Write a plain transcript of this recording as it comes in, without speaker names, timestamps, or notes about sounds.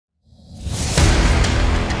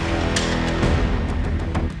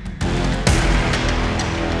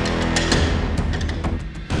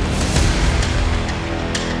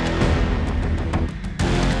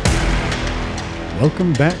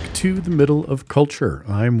welcome back to the Middle of Culture.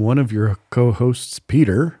 I'm one of your co-hosts,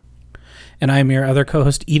 Peter. And I'm your other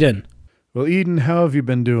co-host, Eden. Well, Eden, how have you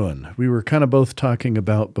been doing? We were kind of both talking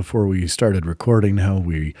about before we started recording how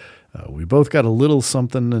we both got a little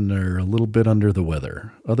something and are a little bit under the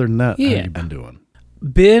weather. Other than that, how have you been doing?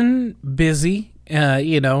 Been busy,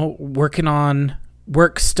 working on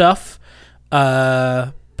work stuff.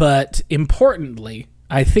 But importantly,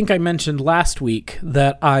 I think I mentioned last week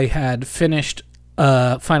that I had finished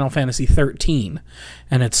Final Fantasy 13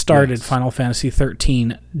 and had started Final Fantasy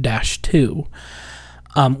 13-2.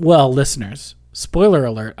 Well, listeners, spoiler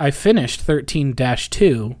alert, I finished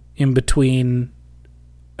 13-2 in between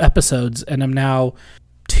episodes, and I'm now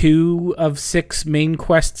 2 of 6 main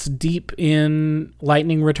quests deep in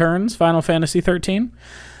Lightning Returns, Final Fantasy 13.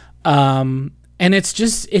 And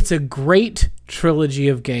it's a great trilogy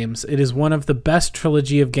of games. It is one of the best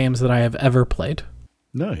trilogy of games that I have ever played.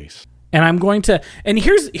 Nice. And I'm going to, and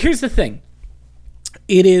here's the thing.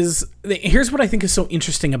 Here's what I think is so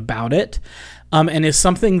interesting about it, and is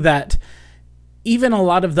something that even a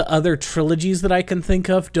lot of the other trilogies that I can think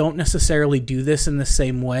of don't necessarily do this in the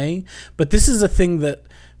same way, but this is a thing that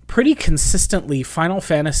pretty consistently Final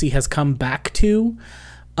Fantasy has come back to,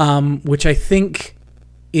 which I think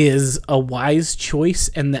is a wise choice,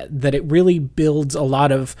 and that it really builds a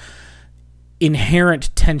lot of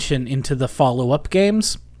inherent tension into the follow-up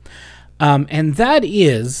games. And that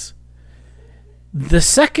is, the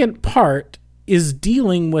second part is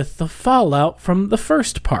dealing with the fallout from the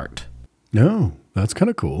first part. No, that's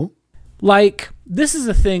kind of cool. Like, this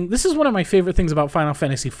is one of my favorite things about Final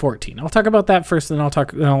Fantasy 14. I'll talk about that first, then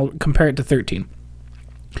I'll compare it to 13.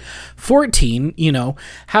 14,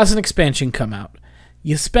 has an expansion come out.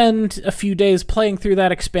 You spend a few days playing through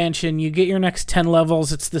that expansion. You get your next 10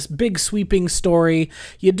 levels. It's this big sweeping story.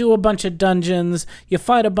 You do a bunch of dungeons. You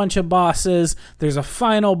fight a bunch of bosses. There's a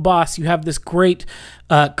final boss. You have this great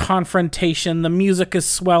confrontation. The music is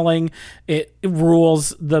swelling. It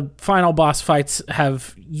rules. The final boss fights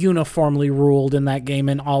have uniformly ruled in that game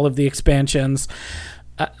in all of the expansions.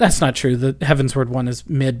 That's not true. The Heavensward one is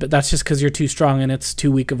mid, but that's just because you're too strong and it's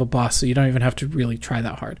too weak of a boss, so you don't even have to really try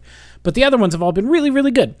that hard. But the other ones have all been really,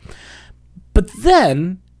 really good. But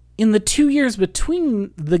then, in the 2 years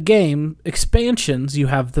between the game expansions, you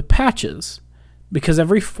have the patches. Because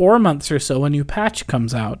every 4 months or so, a new patch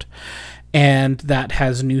comes out. And that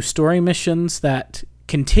has new story missions that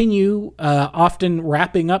continue, often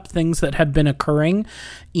wrapping up things that had been occurring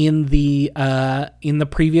in the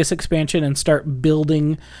previous expansion and start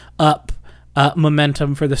building up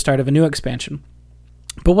momentum for the start of a new expansion.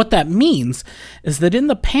 But what that means is that in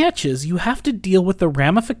the patches, you have to deal with the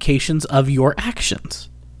ramifications of your actions.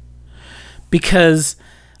 Because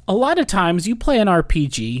a lot of times you play an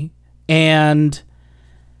RPG and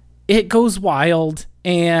it goes wild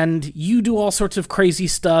and you do all sorts of crazy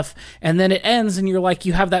stuff, and then it ends and you're like,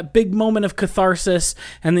 you have that big moment of catharsis,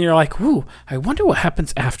 and then you're like, ooh, I wonder what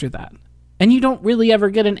happens after that. And you don't really ever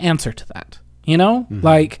get an answer to that. Mm-hmm.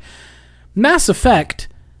 Like, Mass Effect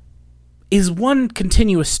is one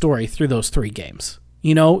continuous story through those 3 games.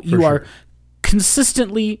 You are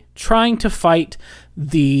consistently trying to fight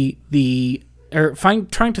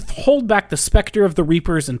trying to hold back the specter of the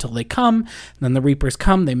Reapers until they come. And then the Reapers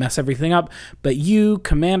come, they mess everything up. But you,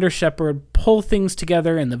 Commander Shepard, pull things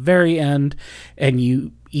together in the very end, and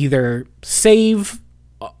you either save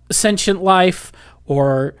sentient life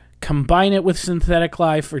or combine it with synthetic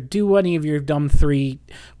life or do any of your dumb 3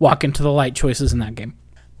 walk into the light choices in that game.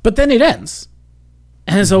 But then it ends,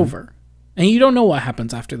 and it's over. And you don't know what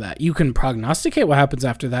happens after that. You can prognosticate what happens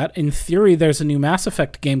after that. In theory, there's a new Mass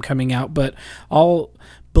Effect game coming out, but I'll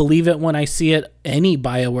believe it when I see it, any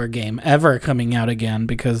BioWare game ever coming out again,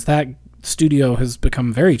 because that studio has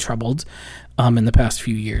become very troubled in the past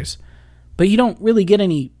few years. But you don't really get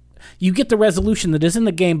any... You get the resolution that is in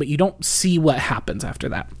the game, but you don't see what happens after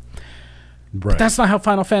that. Right. But that's not how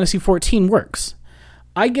Final Fantasy XIV works.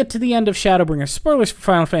 I get to the end of Shadowbringers. Spoilers for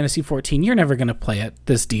Final Fantasy XIV. You're never going to play it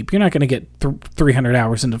this deep. You're not going to get 300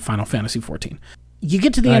 hours into Final Fantasy XIV. You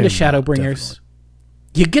get to the end of Shadowbringers.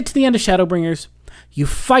 You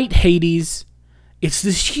fight Hades. It's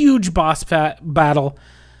this huge boss battle,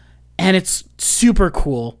 and it's super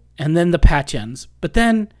cool. And then the patch ends.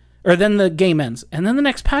 Then the game ends. And then the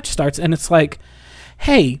next patch starts, and it's like,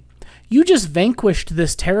 hey, you just vanquished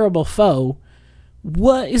this terrible foe.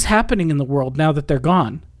 What is happening in the world now that they're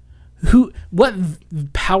gone? What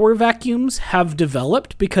power vacuums have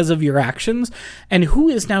developed because of your actions, and who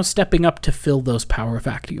is now stepping up to fill those power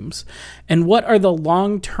vacuums? And what are the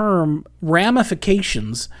long-term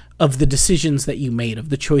ramifications of the decisions that you made, of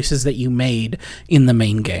the choices that you made in the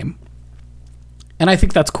main game? And I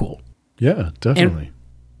think that's cool. Yeah, definitely.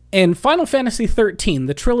 And Final Fantasy 13,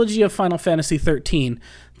 the trilogy of Final Fantasy 13,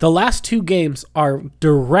 the last 2 games are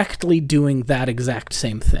directly doing that exact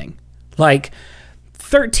same thing. Like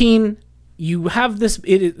 13, you have this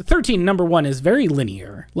 13 number 1 is very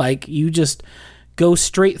linear. Like you just go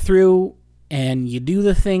straight through and you do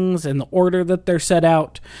the things in the order that they're set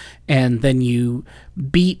out, and then you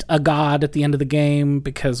beat a god at the end of the game,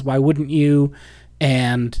 because why wouldn't you?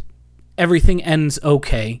 And everything ends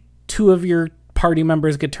okay. 2 of your party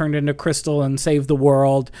members get turned into crystal and save the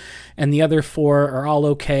world, and the other 4 are all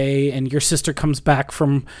okay, and your sister comes back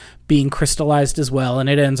from being crystallized as well, and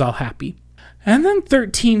it ends all happy. And then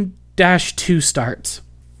 13-2 starts,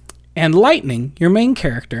 and Lightning, your main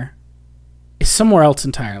character, is somewhere else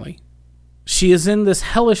entirely. She is in this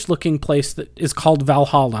hellish-looking place that is called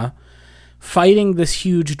Valhalla, fighting this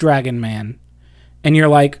huge dragon man. And you're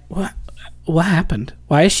like, what happened?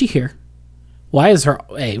 Why is she here? Why is her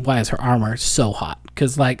armor so hot?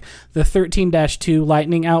 Because, like, the 13-2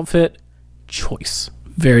 Lightning outfit, choice.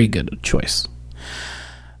 Very good choice.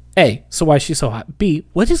 A, so why is she so hot? B,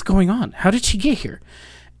 what is going on? How did she get here?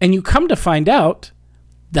 And you come to find out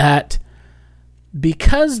that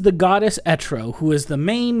because the goddess Etro, who is the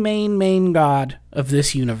main god of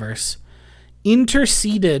this universe,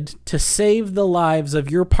 interceded to save the lives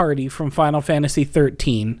of your party from Final Fantasy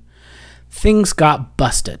 13, things got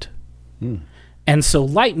busted. And so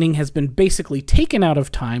Lightning has been basically taken out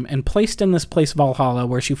of time and placed in this place, Valhalla,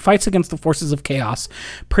 where she fights against the forces of chaos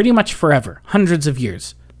pretty much forever, hundreds of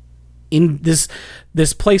years. In this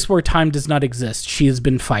place where time does not exist, she has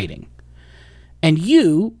been fighting. And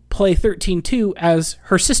you play 13-2 as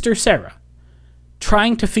her sister Sarah,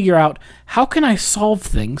 trying to figure out, how can I solve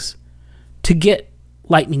things to get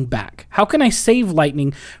Lightning back? How can I save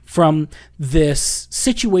Lightning from this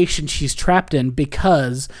situation she's trapped in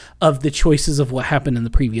because of the choices of what happened in the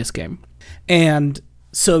previous game? And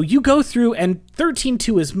so you go through, and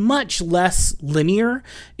 13-2 is much less linear.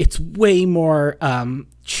 It's way more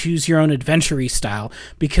choose your own adventure-y style,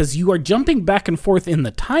 because you are jumping back and forth in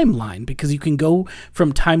the timeline, because you can go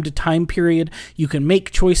from time to time period. You can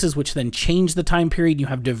make choices which then change the time period. You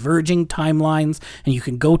have diverging timelines, and you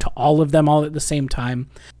can go to all of them all at the same time.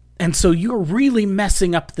 And so you're really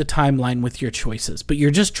messing up the timeline with your choices, but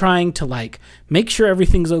you're just trying to, like, make sure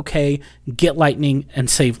everything's okay, get Lightning, and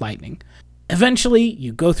save Lightning. Eventually,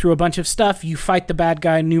 you go through a bunch of stuff. You fight the bad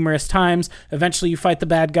guy numerous times. Eventually, you fight the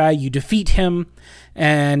bad guy. You defeat him.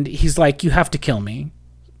 And he's like, you have to kill me.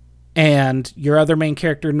 And your other main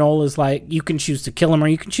character, Noel, is like, you can choose to kill him or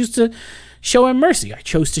you can choose to show him mercy. I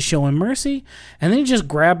chose to show him mercy. And then he just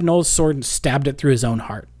grabbed Noel's sword and stabbed it through his own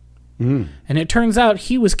heart. And it turns out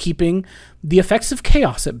he was keeping the effects of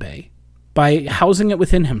chaos at bay by housing it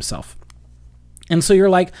within himself. And so you're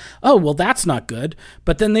like, oh, well, that's not good.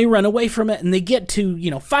 But then they run away from it, and they get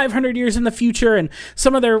to, 500 years in the future, and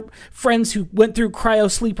some of their friends who went through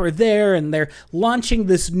cryosleep are there, and they're launching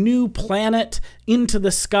this new planet into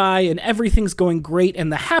the sky, and everything's going great,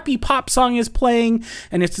 and the happy pop song is playing,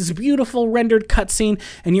 and it's this beautiful rendered cutscene,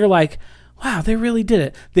 and you're like, wow, they really did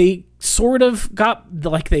it. They sort of got,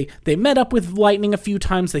 like, they met up with Lightning a few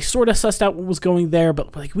times. They sort of sussed out what was going there,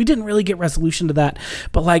 but, like, we didn't really get resolution to that.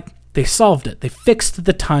 But, like, they solved it. They fixed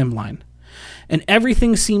the timeline. And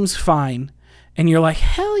everything seems fine. And you're like,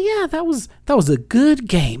 hell yeah, that was a good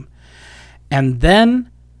game. And then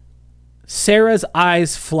Sarah's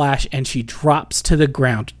eyes flash and she drops to the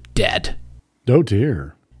ground dead. Oh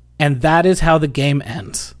dear. And that is how the game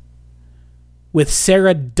ends. With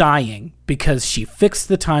Sarah dying because she fixed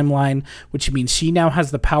the timeline, which means she now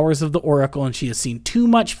has the powers of the Oracle and she has seen too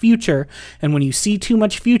much future. And when you see too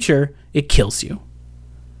much future, it kills you.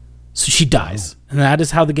 So she dies, and that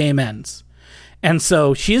is how the game ends. And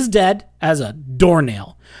so she is dead as a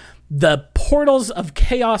doornail. The portals of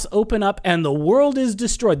chaos open up, and the world is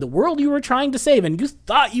destroyed. The world you were trying to save, and you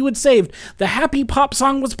thought you had saved, the happy pop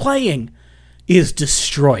song was playing, is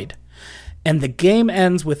destroyed. And the game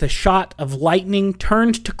ends with a shot of Lightning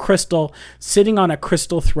turned to crystal, sitting on a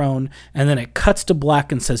crystal throne, and then it cuts to black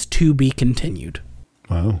and says, "To be continued."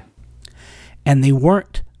 Wow. And they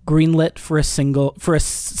weren't greenlit for a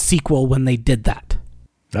sequel when they did that.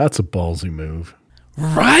 That's a ballsy move.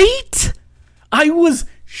 Right? I was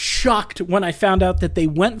shocked when I found out that they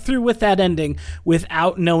went through with that ending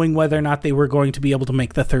without knowing whether or not they were going to be able to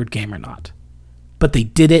make the third game or not. But they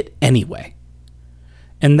did it anyway.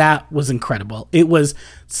 And that was incredible. It was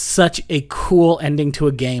such a cool ending to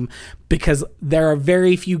a game, because there are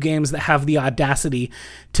very few games that have the audacity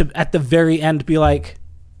to, at the very end, be like,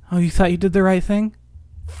 oh, you thought you did the right thing?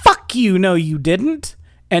 Fuck you, no you didn't.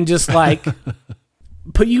 And just like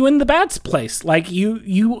put you in the bad place. Like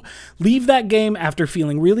you leave that game after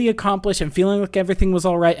feeling really accomplished and feeling like everything was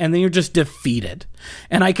all right, and then you're just defeated.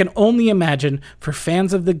 And I can only imagine for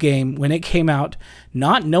fans of the game when it came out,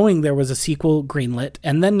 not knowing there was a sequel greenlit,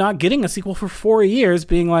 and then not getting a sequel for 4 years,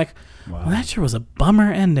 being like, wow. Well, that sure was a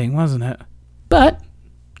bummer ending, wasn't it? But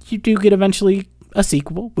you do get eventually a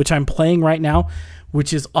sequel, which I'm playing right now,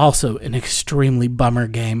 which is also an extremely bummer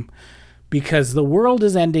game, because the world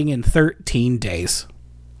is ending in 13 days.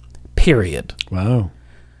 Period. Wow.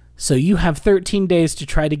 So you have 13 days to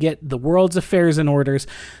try to get the world's affairs in orders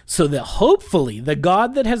so that hopefully the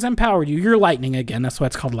God that has empowered you, you're lightning again, that's why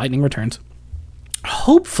it's called Lightning Returns.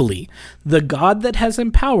 Hopefully the God that has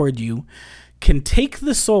empowered you can take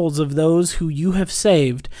the souls of those who you have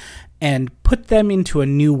saved and put them into a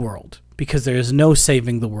new world, because there is no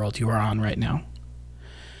saving the world you are on right now.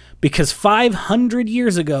 Because 500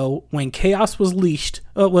 years ago, when chaos was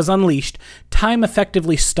unleashed, time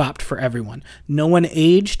effectively stopped for everyone. No one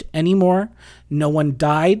aged anymore. No one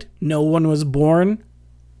died. No one was born.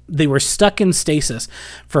 They were stuck in stasis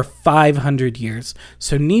for 500 years.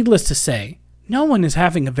 So needless to say, no one is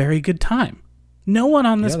having a very good time. No one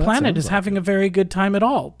on this planet is having a very good time at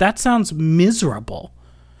all. That sounds miserable.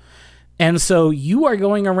 And so you are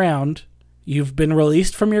going around... You've been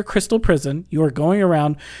released from your crystal prison. You are going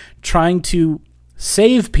around trying to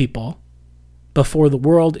save people before the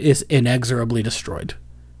world is inexorably destroyed.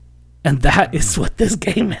 And that is what this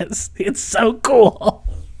game is. It's so cool.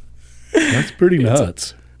 That's pretty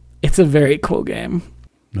nuts. It's a very cool game.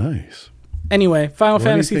 Nice. Anyway, Final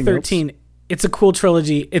Fantasy 13. It's a cool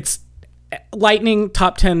trilogy. It's Lightning,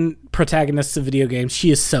 top 10 protagonists of video games. She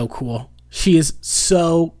is so cool. She is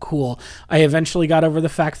so cool. I eventually got over the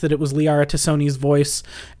fact that it was Liara Tassoni's voice,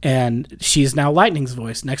 and she's now Lightning's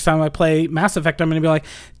voice. Next time I play Mass Effect, I'm going to be like,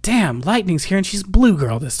 damn, Lightning's here, and she's Blue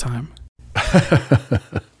Girl this time.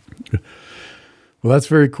 Well, that's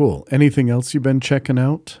very cool. Anything else you've been checking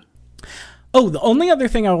out? Oh, the only other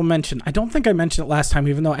thing I will mention, I don't think I mentioned it last time,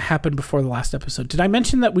 even though it happened before the last episode. Did I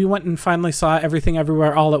mention that we went and finally saw Everything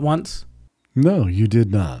Everywhere All at Once? No, you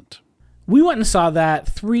did not. We went and saw that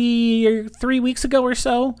three weeks ago or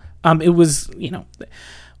so. It was,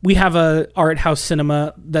 we have a art house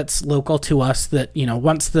cinema that's local to us that,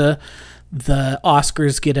 once the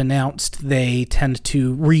Oscars get announced, they tend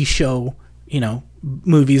to re-show,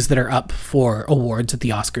 movies that are up for awards at the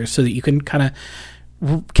Oscars so that you can kind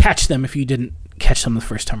of catch them if you didn't catch them the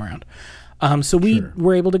first time around. So we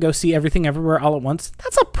were able to go see Everything Everywhere All at Once.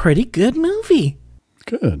 That's a pretty good movie.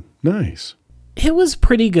 Good. Nice. It was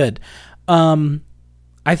pretty good.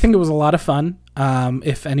 I think it was a lot of fun.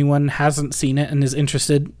 If anyone hasn't seen it and is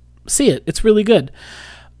interested, see it. It's really good.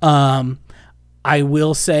 I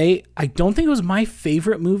will say, I don't think it was my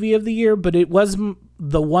favorite movie of the year, but it was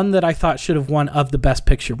the one that I thought should have won of the Best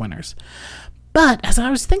Picture winners. But as I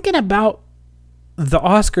was thinking about the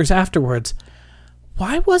Oscars afterwards,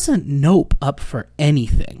 why wasn't Nope up for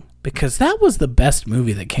anything? Because that was the best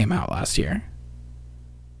movie that came out last year.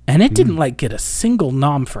 And it didn't get a single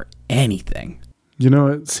nom for anything.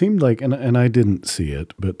 It seemed like, and I didn't see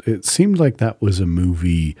it, but it seemed like that was a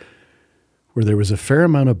movie where there was a fair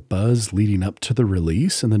amount of buzz leading up to the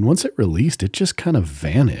release. And then once it released, it just kind of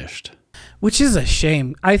vanished. Which is a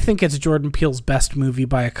shame. I think it's Jordan Peele's best movie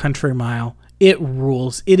by a country mile. It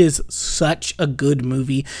rules. It is such a good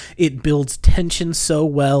movie. It builds tension so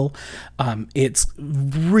well. It's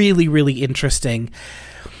really, really interesting.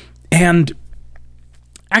 And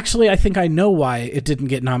actually, I think I know why it didn't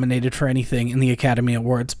get nominated for anything in the Academy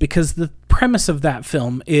Awards, because the premise of that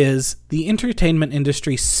film is the entertainment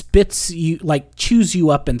industry spits you, chews you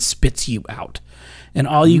up and spits you out. And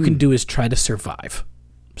all you can do is try to survive.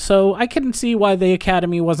 So I can see why the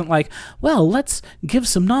Academy wasn't like, well, let's give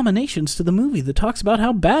some nominations to the movie that talks about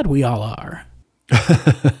how bad we all are.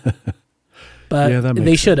 But yeah,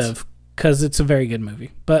 they should have. Because it's a very good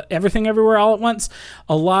movie. But Everything Everywhere All at Once,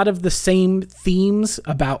 a lot of the same themes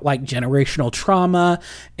about generational trauma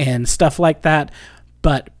and stuff like that,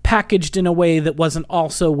 but packaged in a way that wasn't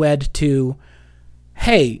also wed to,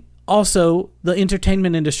 hey, also the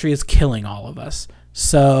entertainment industry is killing all of us.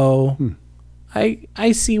 So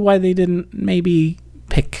I see why they didn't maybe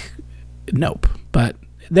pick Nope, but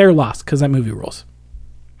they're lost because that movie rules.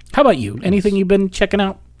 How about you? Anything you've been checking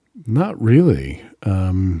out? Not really.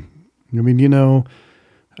 I've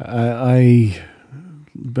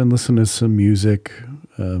been listening to some music.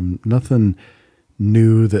 Nothing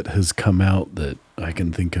new that has come out that I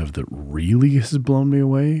can think of that really has blown me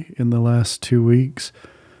away in the last 2 weeks.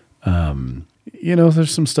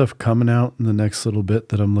 There's some stuff coming out in the next little bit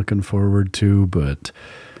that I'm looking forward to, but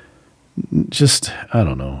just, I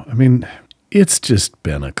don't know. It's just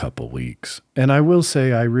been a couple weeks. And I will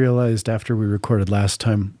say, I realized after we recorded last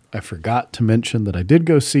time, I forgot to mention that I did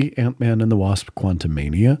go see Ant-Man and the Wasp: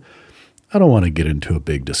 Quantumania. I don't want to get into a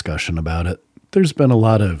big discussion about it. There's been a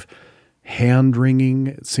lot of hand-wringing,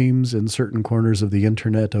 it seems, in certain corners of the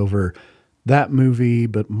internet over that movie,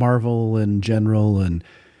 but Marvel in general. And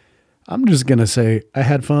I'm just going to say I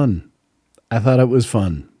had fun. I thought it was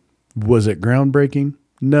fun. Was it groundbreaking?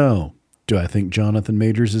 No. Do I think Jonathan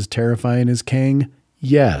Majors is terrifying as Kang?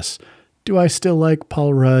 Yes. Do I still like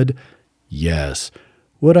Paul Rudd? Yes.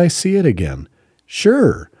 Would I see it again?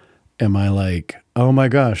 Sure. Am I like, oh my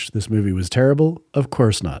gosh, this movie was terrible? Of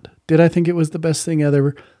course not. Did I think it was the best thing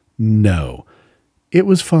ever? No. It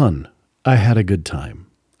was fun. I had a good time.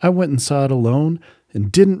 I went and saw it alone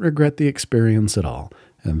and didn't regret the experience at all.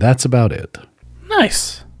 And that's about it.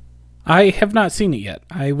 Nice. I have not seen it yet.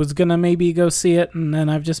 I was going to maybe go see it, and then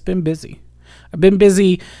I've just been busy. I've been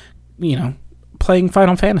busy, playing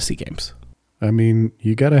Final Fantasy games. I mean,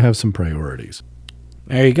 you got to have some priorities.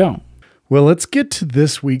 There you go. Well, let's get to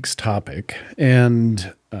this week's topic.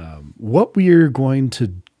 And what we are going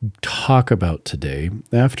to talk about today,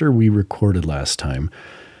 after we recorded last time,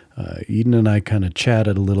 Eden and I kind of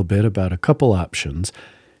chatted a little bit about a couple options.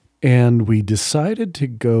 And we decided to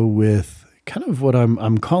go with kind of what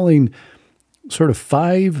I'm calling sort of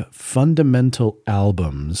 5 fundamental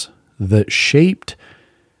albums that shaped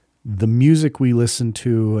the music we listen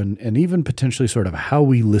to and even potentially sort of how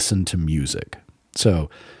we listen to music. So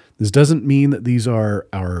this doesn't mean that these are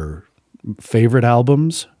our favorite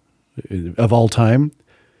albums of all time.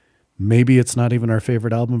 Maybe it's not even our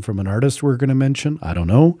favorite album from an artist we're going to mention. I don't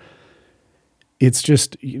know. It's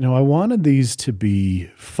just, I wanted these to be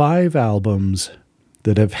 5 albums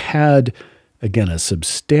that have had, again, a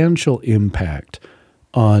substantial impact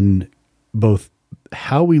on both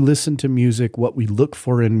how we listen to music, what we look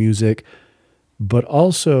for in music, but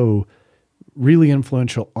also really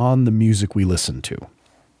influential on the music we listen to.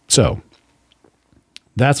 So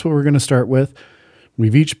that's what we're going to start with.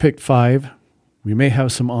 We've each picked 5. We may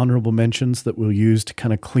have some honorable mentions that we'll use to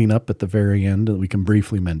kind of clean up at the very end that we can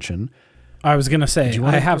briefly mention. I was going to say,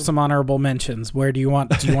 I have some honorable mentions. Where do you want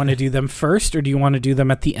to do them first, or do you want to do them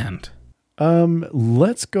at the end?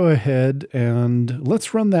 Let's go ahead and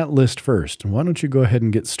let's run that list first. Why don't you go ahead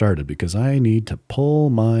and get started, because I need to pull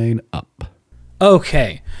mine up.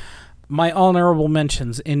 Okay. My honorable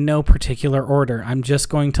mentions in no particular order. I'm just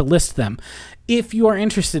going to list them. If you are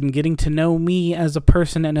interested in getting to know me as a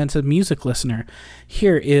person and as a music listener,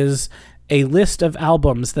 here is a list of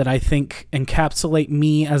albums that I think encapsulate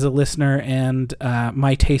me as a listener and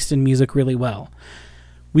my taste in music really well.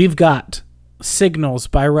 We've got Signals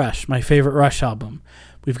by Rush, my favorite Rush album.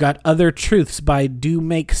 We've got Other Truths by Do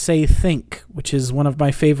Make Say Think, which is one of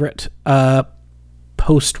my favorite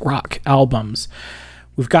post-rock albums.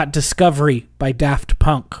 We've got Discovery by Daft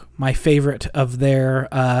Punk, my favorite of their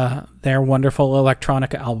wonderful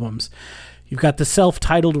electronica albums. You've got the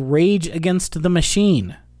self-titled Rage Against the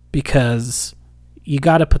Machine, because you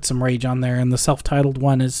got to put some Rage on there, and the self-titled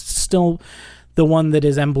one is still the one that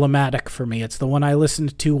is emblematic for me. It's the one I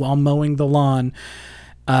listened to while mowing the lawn,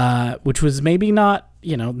 which was maybe not,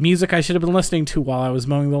 music I should have been listening to while I was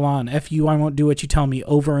mowing the lawn. F you, I won't do what you tell me,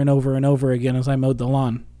 over and over and over again as I mowed the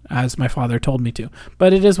lawn, as my father told me to.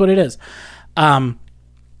 But it is what it is.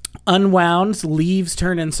 Unwound's Leaves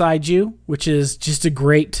Turn Inside You, which is just a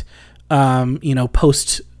great,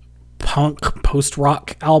 post-punk,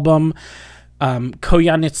 post-rock album.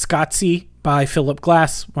 Koyaanisqatsi by Philip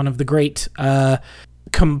Glass, one of the great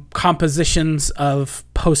compositions of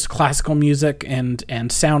post-classical music and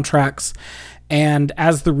soundtracks. And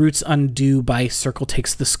As the Roots Undo by Circle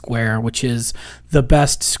Takes the Square, which is the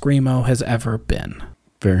best screamo has ever been.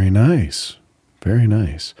 Very nice. Very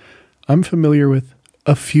nice. I'm familiar with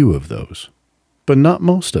a few of those, but not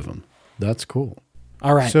most of them. That's cool.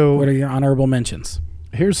 All right. So what are your honorable mentions?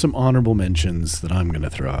 Here's some honorable mentions that I'm going to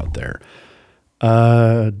throw out there.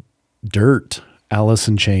 Dirt, Alice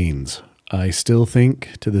in Chains. I still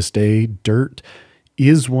think to this day, Dirt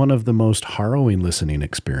is one of the most harrowing listening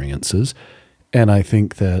experiences. And I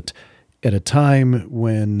think that at a time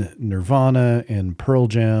when Nirvana and Pearl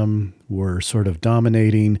Jam were sort of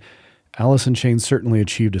dominating, Alice in Chains certainly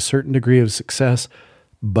achieved a certain degree of success,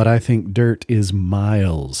 but I think Dirt is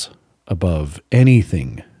miles above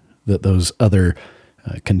anything that those other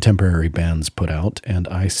contemporary bands put out, and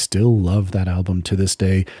I still love that album to this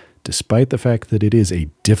day, despite the fact that it is a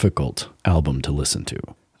difficult album to listen to.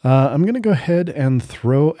 I'm going to go ahead and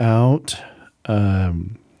throw out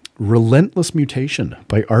Relentless Mutation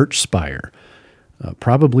by Archspire.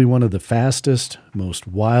 Probably one of the fastest, most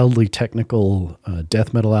wildly technical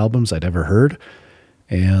death metal albums I'd ever heard.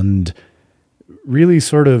 And really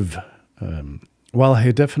sort of, while I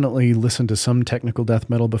had definitely listened to some technical death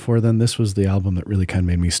metal before then, this was the album that really kind of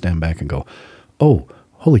made me stand back and go, oh,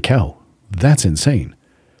 holy cow, that's insane.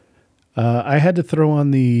 I had to throw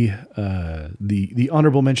on the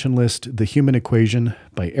honorable mention list, The Human Equation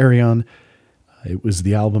by Arion. It was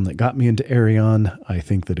the album that got me into Arion. I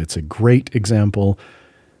think that it's a great example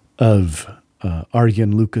of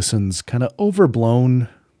Arjen Lucason's kind of overblown,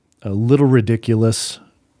 a little ridiculous,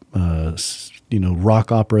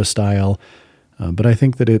 rock opera style. But I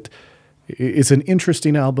think that it's an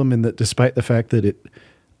interesting album in that despite the fact that it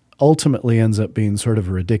ultimately ends up being sort of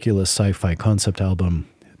a ridiculous sci-fi concept album,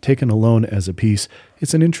 taken alone as a piece,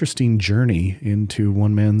 it's an interesting journey into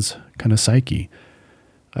one man's kind of psyche.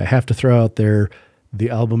 I have to throw out there the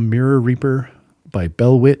album Mirror Reaper by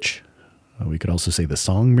Bell Witch. We could also say the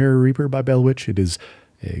song Mirror Reaper by Bell Witch. It is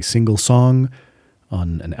a single song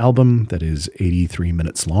on an album that is 83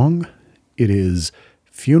 minutes long. It is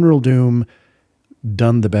funeral doom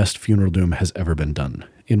done the best funeral doom has ever been done,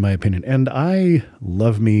 in my opinion. And I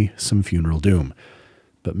love me some funeral doom.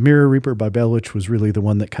 But Mirror Reaper by Bell Witch was really the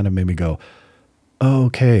one that kind of made me go,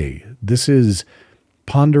 okay, this is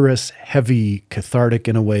ponderous, heavy, cathartic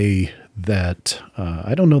in a way that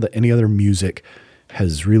I don't know that any other music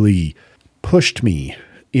has really pushed me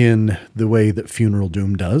in the way that Funeral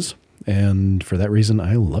Doom does. And for that reason,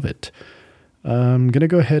 I love it. I'm going to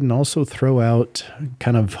go ahead and also throw out,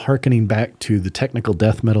 kind of hearkening back to the technical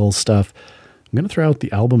death metal stuff, I'm going to throw out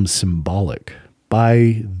the album Symbolic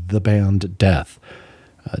by the band Death.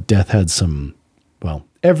 Death had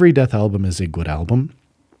every Death album is a good album.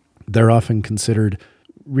 They're often considered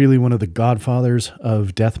really one of the godfathers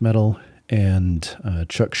of death metal, and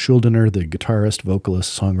Chuck Schuldiner, the guitarist,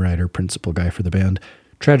 vocalist, songwriter, principal guy for the band,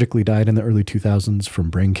 tragically died in the early 2000s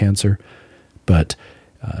from brain cancer. But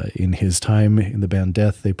in his time in the band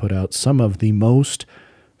Death, they put out some of the most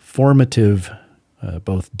formative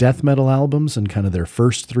both death metal albums and kind of their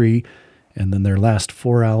first three, and then their last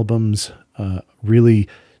four albums really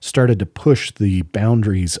started to push the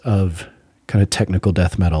boundaries of kind of technical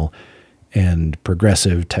death metal and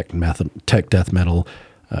progressive tech death metal,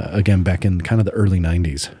 again, back in kind of the early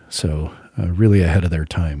 90s. So really ahead of their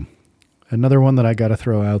time. Another one that I got to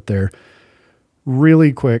throw out there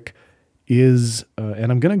really quick is,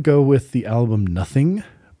 and I'm going to go with the album Nothing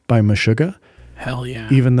by Meshuggah. Hell yeah.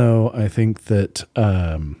 Even though I think that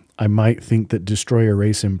I might think that Destroy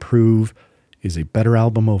Erase Improve is a better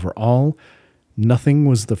album overall, Nothing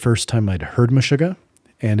was the first time I'd heard Meshuggah,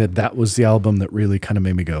 and that was the album that really kind of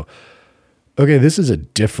made me go, okay, this is a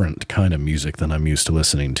different kind of music than I'm used to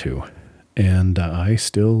listening to. And I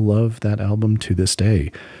still love that album to this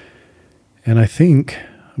day. And I think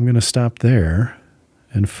I'm going to stop there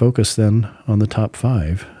and focus then on the top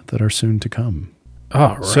 5 that are soon to come.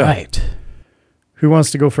 All right. So, who wants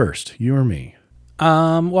to go first, you or me?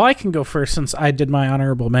 Well, I can go first since I did my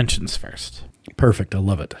honorable mentions first. Perfect. I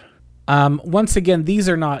love it. Once again, these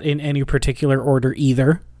are not in any particular order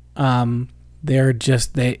either. They're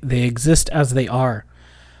just, they exist as they are.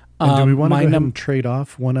 And do we want to go ahead and trade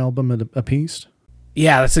off one album a piece?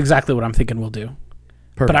 Yeah, that's exactly what I'm thinking we'll do.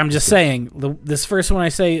 Perfect. But I'm just saying, this first one I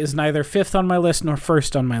say is neither fifth on my list nor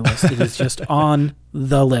first on my list. It is just on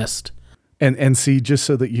the list. And see, just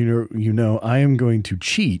so that you know, I am going to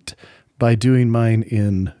cheat by doing mine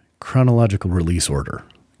in chronological release order,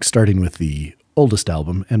 starting with the oldest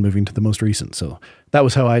album and moving to the most recent. So that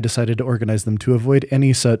was how I decided to organize them to avoid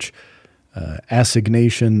any such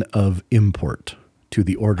assignation of import to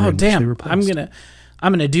the order in which they were placed.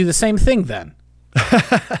 I'm gonna do the same thing then.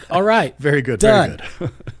 All right. Very good. Done.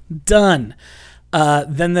 Very good. Done.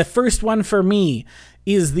 Then the first one for me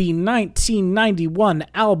is the 1991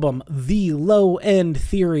 album The Low End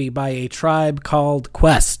Theory by A Tribe Called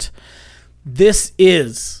Quest. This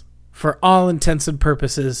is, for all intents and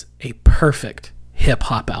purposes, a perfect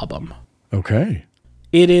hip-hop album. Okay.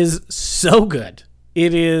 It is so good.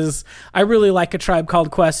 I really like A Tribe Called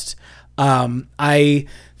Quest. I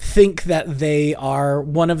think that they are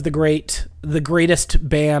one of the greatest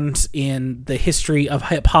bands in the history of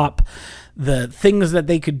hip hop. The things that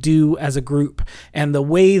they could do as a group, and the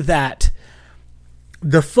way that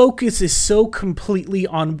the focus is so completely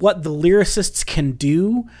on what the lyricists can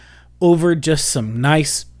do over just some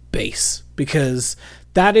nice bass, because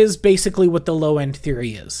that is basically what the Low End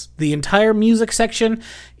Theory is. The entire music section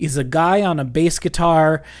is a guy on a bass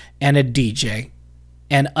guitar and a DJ.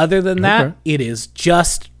 And other than that, it is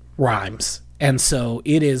just rhymes. And so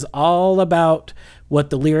it is all about what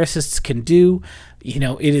the lyricists can do. You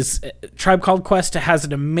know, it is Tribe Called Quest has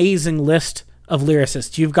an amazing list of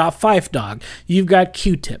lyricists. You've got Phife Dawg, you've got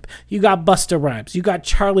Q-Tip, you got Busta Rhymes, you got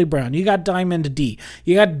Charlie Brown, you got Diamond D,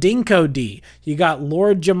 you got Dinko D, you got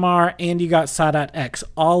Lord Jamar, and you got Sadat X.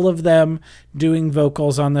 All of them doing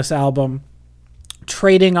vocals on this album,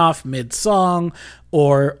 trading off mid-song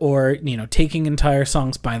or you know, taking entire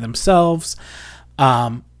songs by themselves.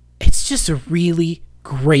 It's just a really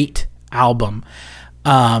great album.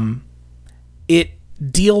 It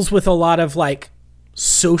deals with a lot of like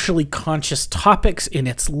socially conscious topics in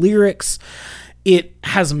its lyrics. It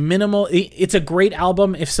has minimal. It's a great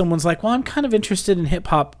album if someone's like, well, I'm kind of interested in hip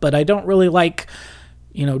hop, but I don't really like,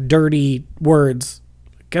 you know, dirty words.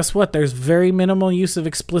 Guess what? There's very minimal use of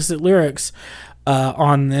explicit lyrics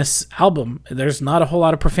on this album. There's not a whole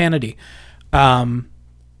lot of profanity.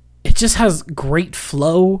 It just has great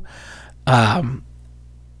flow,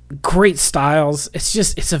 great styles.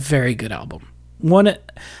 It's a very good album.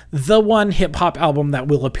 The one hip hop album that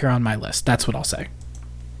will appear on my list. That's what I'll say.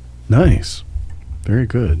 Nice. Very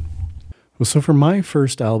good. Well, so for my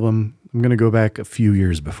first album, I'm going to go back a few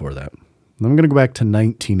years before that. And I'm going to go back to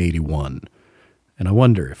 1981. And I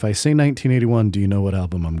wonder, if I say 1981, do you know what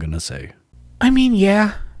album I'm going to say? I mean,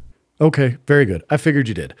 yeah. Okay, very good. I figured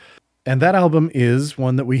you did. And that album is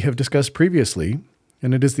one that we have discussed previously,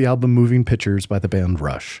 and it is the album Moving Pictures by the band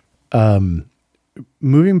Rush.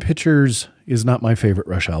 Moving Pictures is not my favorite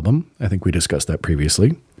Rush album. I think we discussed that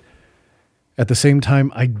previously. At the same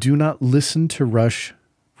time, I do not listen to Rush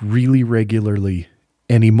really regularly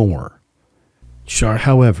anymore. Sure.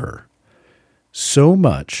 However, so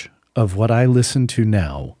much of what I listen to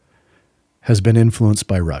now has been influenced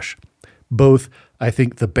by Rush. Both, I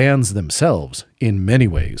think the bands themselves, in many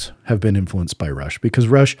ways, have been influenced by Rush, because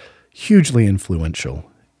Rush, hugely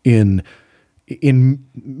influential in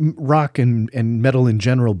rock and metal in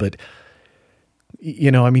general, but, you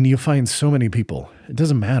know, I mean, you find so many people. It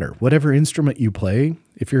doesn't matter. Whatever instrument you play,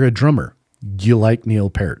 if you're a drummer, you like Neil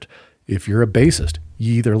Peart. If you're a bassist,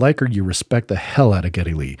 you either like or you respect the hell out of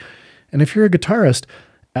Geddy Lee. And if you're a guitarist,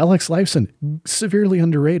 Alex Lifeson, severely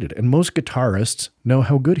underrated, and most guitarists know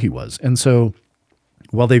how good he was. And so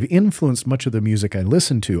while they've influenced much of the music I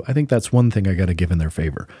listen to, I think that's one thing I got to give in their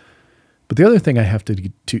favor. But the other thing I have to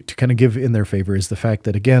kind of give in their favor is the fact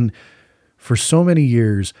that, again, for so many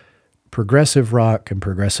years, progressive rock and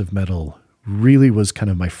progressive metal really was kind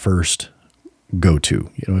of my first go-to.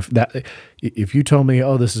 You know, if you told me,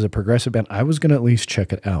 oh, this is a progressive band, I was going to at least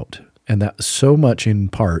check it out. And that's so much in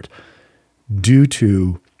part due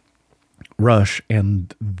to Rush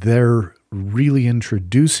and their really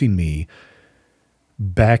introducing me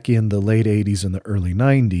back in the late 80s and the early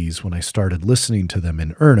 90s, when I started listening to them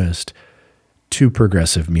in earnest, to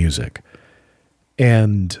progressive music.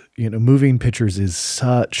 And, you know, Moving Pictures is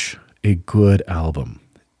such a good album.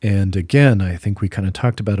 And again, I think we kind of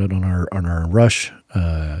talked about it on our Rush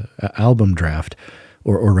album draft,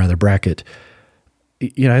 or rather bracket.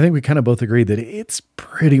 You know, I think we kind of both agreed that it's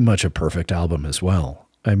pretty much a perfect album as well.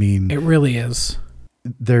 I mean, It really is.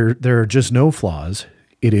 There are just no flaws.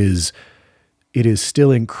 It is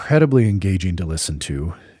still incredibly engaging to listen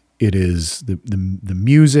to. It is the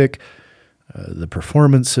music, the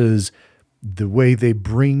performances, the way they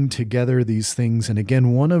bring together these things. And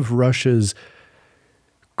again, one of Rush's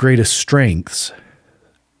greatest strengths,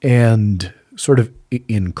 and sort of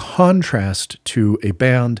in contrast to a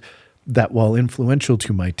band that, while influential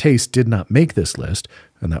to my taste, did not make this list,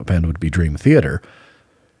 and that band would be Dream Theater,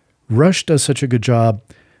 Rush does such a good job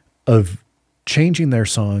of changing their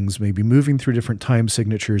songs, maybe moving through different time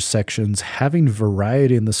signatures, sections, having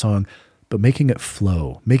variety in the song, but making it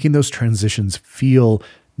flow, making those transitions feel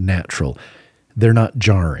natural. They're not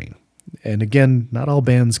jarring. And again, not all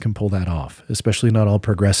bands can pull that off, especially not all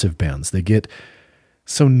progressive bands. They get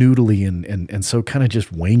so noodly and so kind of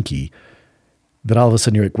just wanky that all of a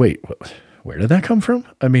sudden you're like, wait, where did that come from?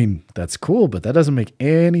 I mean, that's cool, but that doesn't make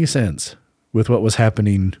any sense with what was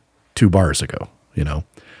happening 2 bars ago, you know?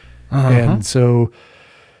 Uh-huh. And so,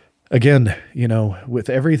 again, you know, with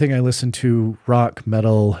everything I listen to, rock,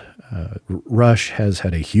 metal, Rush has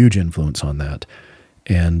had a huge influence on that.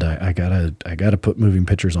 And I gotta put Moving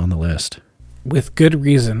Pictures on the list. With good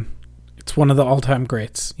reason. It's one of the all-time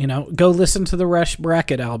greats. You know, go listen to the Rush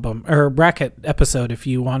bracket album, or bracket episode, if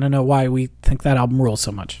you want to know why we think that album rules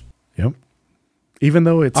so much. Yep. Even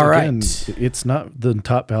though it's, all again, right. It's not the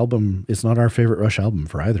top album. It's not our favorite Rush album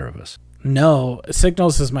for either of us. No,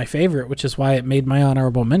 Signals is my favorite, which is why it made my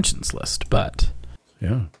honorable mentions list. But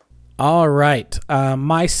yeah. All right.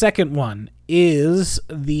 My second one is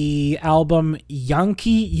the album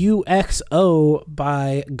Yankee UXO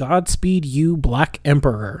by Godspeed You Black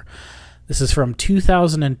Emperor. This is from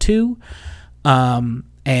 2002,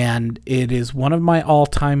 and it is one of my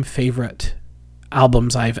all-time favorite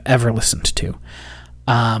albums I've ever listened to.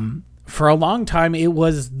 For a long time, it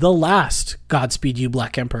was the last Godspeed You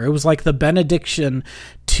Black Emperor. It was like the benediction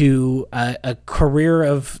to a career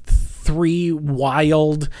of 3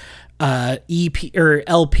 wild EP or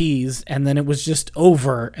LPs, and then it was just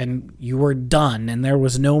over and you were done, and there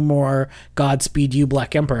was no more Godspeed You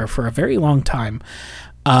Black Emperor for a very long time.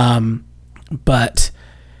 But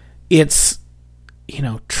it's,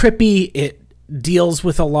 trippy. It deals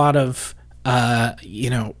with a lot of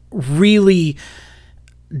really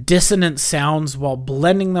dissonant sounds while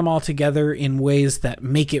blending them all together in ways that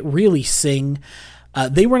make it really sing.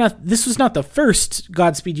 This was not the first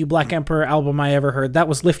Godspeed You Black Emperor album I ever heard. That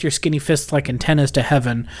was Lift Your Skinny Fists Like Antennas to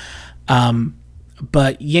Heaven.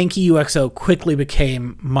 But Yankee UXO quickly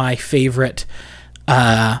became my favorite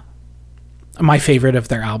of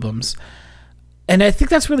their albums. And I think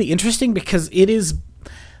that's really interesting because it is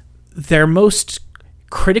their most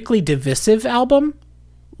critically divisive album.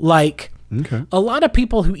 Like, okay. A lot of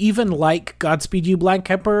people who even like Godspeed You Black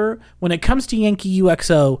Emperor, when it comes to Yankee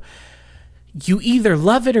UXO, you either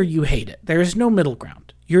love it or you hate it. There is no middle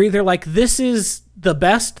ground. You're either like, this is the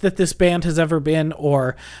best that this band has ever been,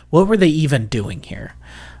 or what were they even doing here?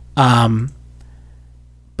 But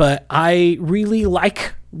I really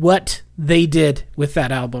like what they did with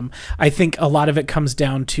that album. I think a lot of it comes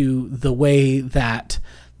down to the way that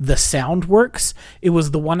the sound works. It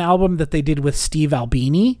was the one album that they did with Steve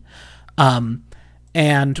Albini.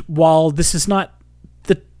 And while this is not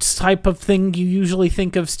the type of thing you usually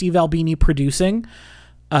think of Steve Albini producing,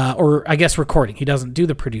 or I guess recording. He doesn't do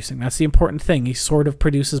the producing. That's the important thing. He sort of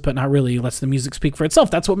produces, but not really. He lets the music speak for itself.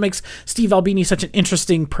 That's what makes Steve Albini such an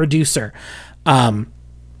interesting producer. But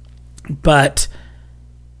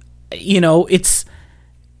it's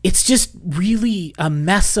just really a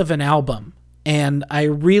mess of an album. And I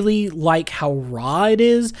really like how raw it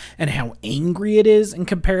is and how angry it is in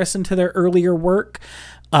comparison to their earlier work.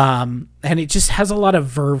 And it just has a lot of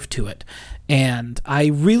verve to it. And I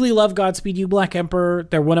really love Godspeed You Black Emperor.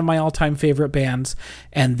 They're one of my all-time favorite bands.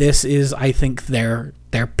 And this is, I think, their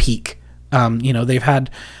peak. They've had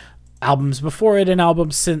albums before it and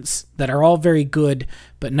albums since that are all very good,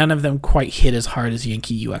 but none of them quite hit as hard as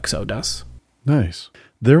Yankee UXO does. Nice.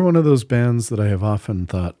 They're one of those bands that I have often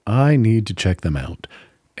thought, I need to check them out.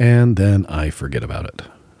 And then I forget about it.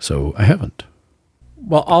 So I haven't.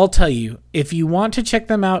 Well, I'll tell you, if you want to check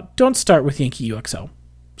them out, don't start with Yankee UXO.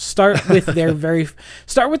 Start with their very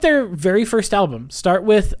first album. Start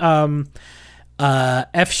with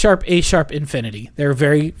F sharp, A sharp, Infinity. Their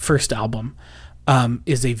very first album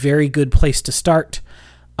is a very good place to start.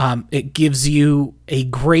 It gives you a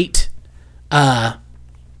great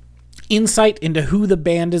insight into who the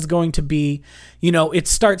band is going to be. It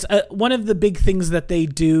starts. One of the big things that they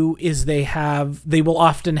do is they will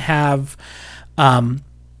often have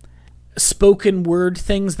spoken word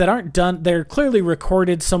things that aren't done. They're clearly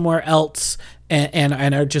recorded somewhere else and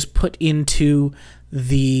are just put into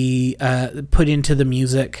the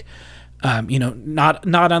music.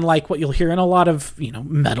 Not unlike what you'll hear in a lot of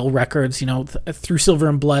metal records. Through Silver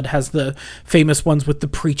and Blood has the famous ones with the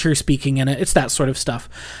preacher speaking in it. It's that sort of stuff.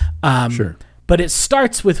 Sure. But it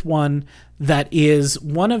starts with one that is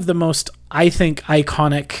one of the most, I think,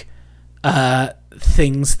 iconic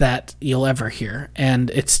things that you'll ever hear, and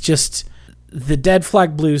it's just the Dead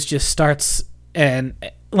Flag Blues just starts. And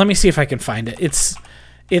let me see if I can find it.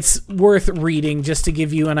 It's worth reading just to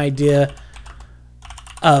give you an idea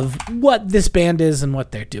of what this band is and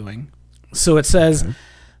what they're doing. So it says, okay.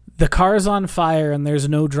 The car's on fire and there's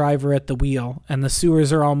no driver at the wheel, and the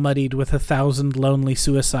sewers are all muddied with 1,000 lonely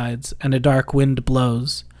suicides, and a dark wind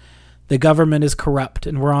blows. The government is corrupt,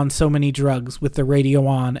 and we're on so many drugs with the radio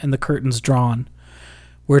on and the curtains drawn.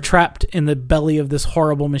 We're trapped in the belly of this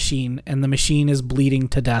horrible machine, and the machine is bleeding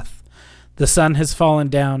to death. The sun has fallen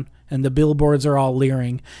down, and the billboards are all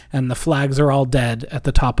leering, and the flags are all dead at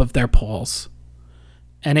the top of their poles.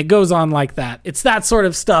 And it goes on like that. It's that sort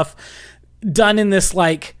of stuff done in this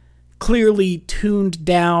clearly tuned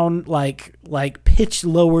down, pitch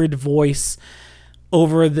lowered voice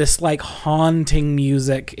over this haunting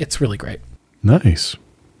music. It's really great. Nice.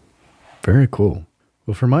 Very cool.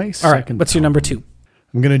 Well, for my second, all right, what's your number 2?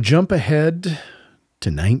 I'm going to jump ahead to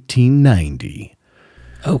 1990.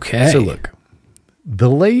 Okay. So look, the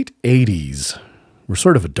late 80s were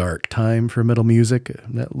sort of a dark time for metal music,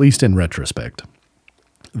 at least in retrospect.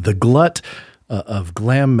 The glut of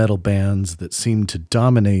glam metal bands that seemed to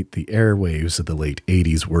dominate the airwaves of the late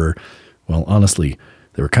 80s were, well, honestly,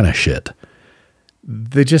 they were kind of shit.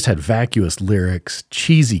 They just had vacuous lyrics,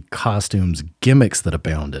 cheesy costumes, gimmicks that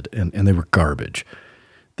abounded, and they were garbage.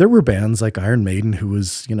 There were bands like Iron Maiden who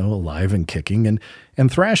was, alive and kicking,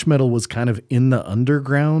 and thrash metal was kind of in the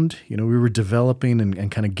underground. We were developing and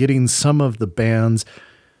kind of getting some of the bands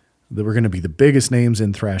that were going to be the biggest names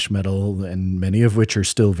in thrash metal, and many of which are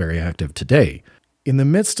still very active today. In the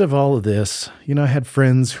midst of all of this, I had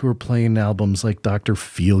friends who were playing albums like Dr.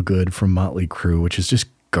 Feelgood from Motley Crue, which is just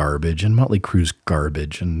garbage, and Motley Crue's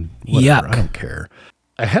garbage, and whatever. Yuck. I don't care.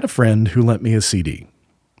 I had a friend who lent me a CD,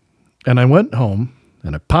 and I went home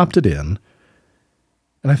and I popped it in,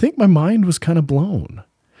 and I think my mind was kind of blown.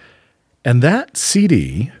 And that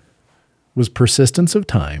CD was Persistence of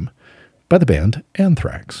Time by the band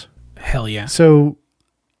Anthrax. Hell yeah. So,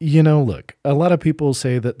 look, a lot of people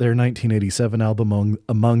say that their 1987 album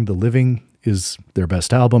Among the Living is their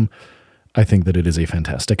best album. I think that it is a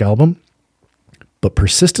fantastic album. But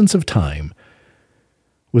Persistence of Time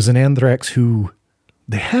was an Anthrax who,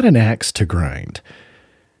 they had an axe to grind.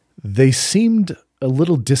 They seemed a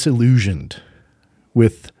little disillusioned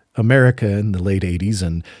with America in the late 80s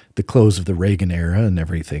and the close of the Reagan era and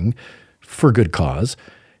everything, for good cause.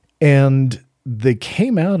 And they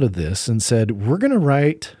came out of this and said, we're going to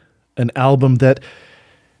write an album that,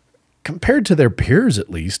 compared to their peers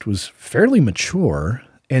at least, was fairly mature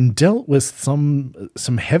and dealt with some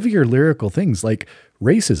heavier lyrical things like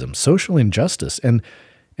racism, social injustice, and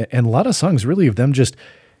a lot of songs really of them just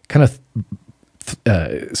kind of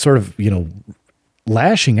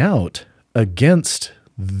lashing out against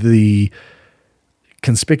the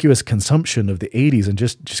conspicuous consumption of the 80s and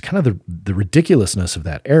just kind of the ridiculousness of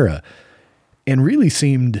that era. And really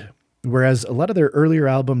seemed, whereas a lot of their earlier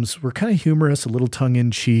albums were kind of humorous, a little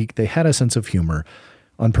tongue-in-cheek, they had a sense of humor.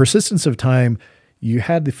 On Persistence of Time, you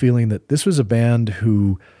had the feeling that this was a band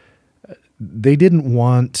who they didn't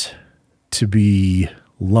want to be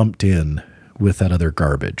lumped in with that other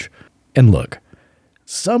garbage. And look,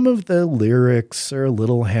 some of the lyrics are a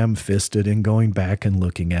little ham-fisted in going back and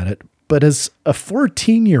looking at it, but as a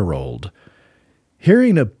 14-year-old,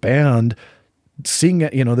 hearing a band seeing,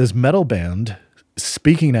 this metal band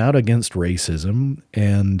speaking out against racism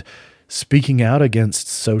and speaking out against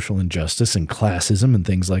social injustice and classism and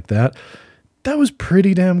things like that, that was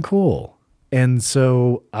pretty damn cool. And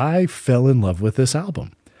so I fell in love with this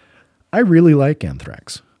album. I really like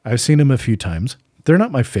Anthrax. I've seen them a few times. They're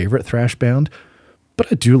not my favorite thrash band,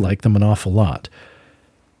 but I do like them an awful lot.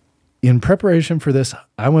 In preparation for this,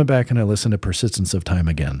 I went back and I listened to Persistence of Time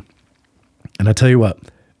again. And I tell you what,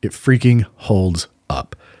 it freaking holds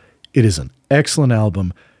up. It is an excellent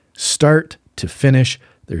album, start to finish.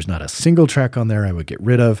 There's not a single track on there I would get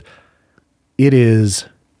rid of. It is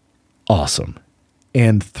awesome.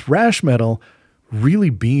 And thrash metal really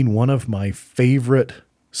being one of my favorite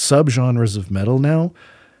subgenres of metal now,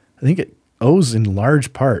 I think it owes in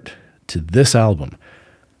large part to this album.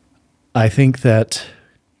 I think that,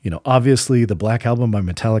 obviously the Black Album by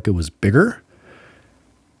Metallica was bigger,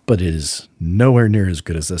 but it is nowhere near as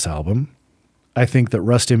good as this album. I think that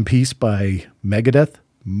Rust in Peace by Megadeth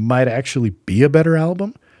might actually be a better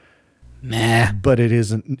album. Nah. But it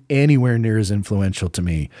isn't anywhere near as influential to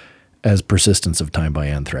me as Persistence of Time by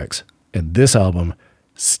Anthrax. And this album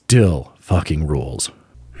still fucking rules.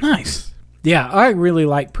 Nice. Yeah, I really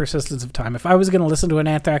like Persistence of Time. If I was going to listen to an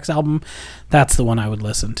Anthrax album, that's the one I would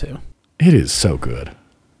listen to. It is so good.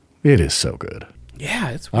 It is so good. Yeah,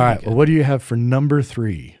 it's really all right. good. Well, what do you have for number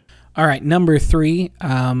 3? All right, number 3,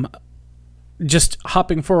 just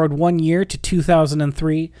hopping forward 1 year to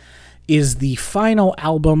 2003, is the final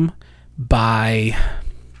album by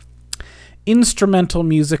instrumental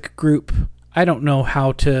music group. I don't know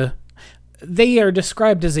how to... They are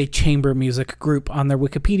described as a chamber music group on their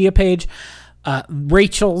Wikipedia page.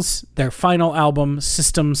 Rachel's, their final album,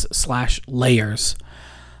 Systems/Layers.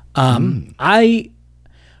 I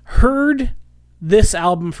heard this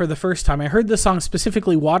album for the first time. I heard the song,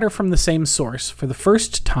 specifically Water from the Same Source, for the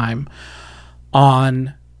first time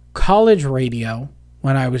on college radio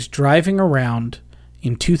when I was driving around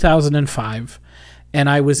in 2005, and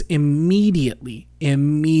I was immediately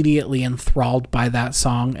enthralled by that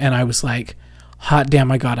song, and I was like, hot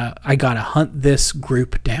damn, I gotta hunt this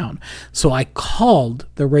group down. So I called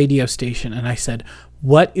the radio station and I said,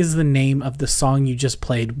 what is the name of the song you just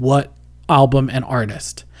played? What album and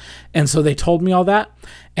artist? And so they told me all that,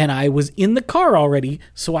 and I was in the car already,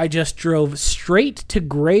 so I just drove straight to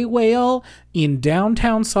Gray Whale in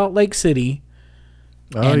downtown Salt Lake City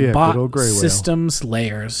and bought good old Gray Whale. Systems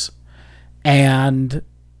Layers. And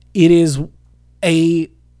it is a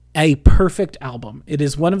perfect album. It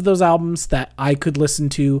is one of those albums that I could listen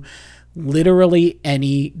to literally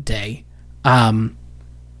any day.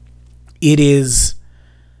 It is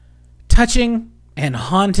touching and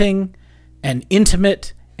haunting and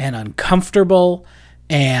intimate and uncomfortable,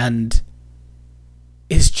 and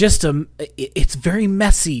it's very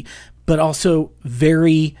messy, but also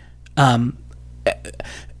very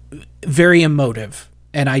very emotive.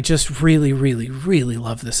 And I just really, really, really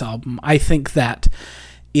love this album. I think that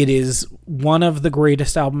it is one of the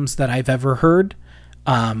greatest albums that I've ever heard.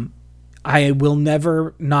 I will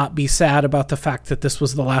never not be sad about the fact that this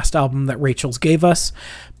was the last album that Rachel's gave us,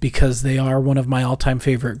 because they are one of my all-time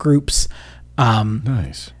favorite groups.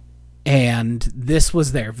 Nice. And this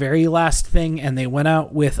was their very last thing, and they went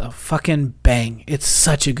out with a fucking bang. It's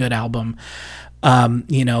such a good album.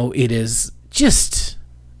 It is just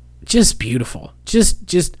beautiful.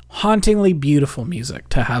 Just hauntingly beautiful music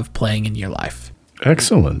to have playing in your life.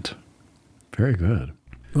 Excellent. Very good.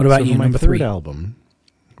 What about you, my number third 3? album,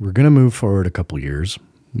 we're going to move forward a couple years.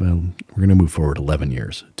 Well, we're going to move forward 11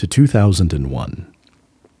 years to 2001.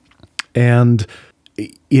 And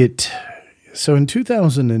so in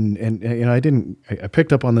 2000, I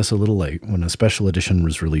picked up on this a little late when a special edition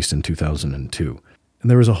was released in 2002.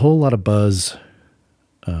 And there was a whole lot of buzz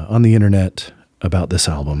on the internet about this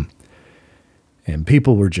album. And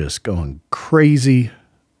people were just going crazy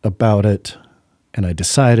about it. And I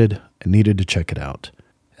decided I needed to check it out.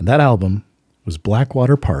 And that album was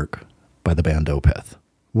Blackwater Park by the band Opeth.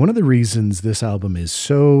 One of the reasons this album is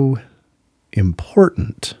so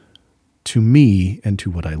important to me and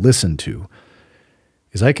to what I listen to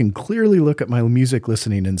is I can clearly look at my music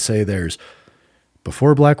listening and say there's,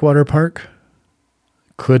 before Blackwater Park,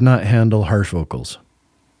 could not handle harsh vocals.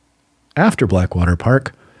 After Blackwater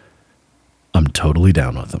Park, I'm totally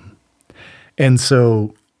down with them. And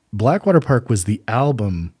so Blackwater Park was the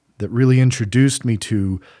album that really introduced me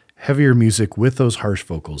to heavier music with those harsh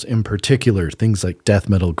vocals, in particular things like death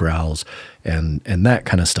metal growls and that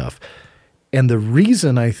kind of stuff. And the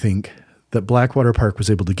reason I think that Blackwater Park was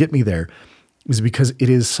able to get me there is because it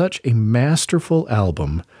is such a masterful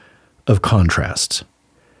album of contrasts.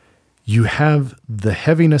 You have the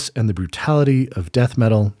heaviness and the brutality of death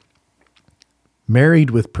metal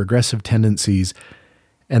married with progressive tendencies,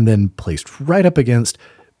 and then placed right up against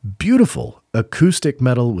beautiful acoustic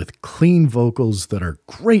metal with clean vocals that are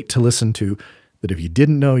great to listen to, that if you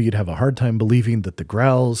didn't know, you'd have a hard time believing that the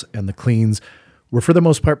growls and the cleans were for the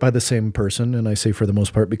most part by the same person. And I say for the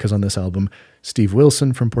most part because on this album, Steve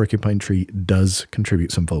Wilson from Porcupine Tree does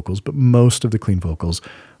contribute some vocals, but most of the clean vocals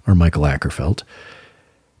are Michael Ackerfeld.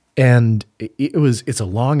 And it's a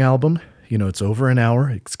long album. It's over an hour.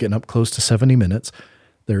 It's getting up close to 70 minutes.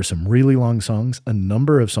 There are some really long songs. A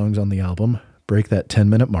number of songs on the album break that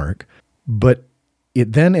 10-minute mark. But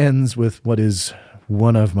it then ends with what is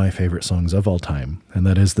one of my favorite songs of all time, and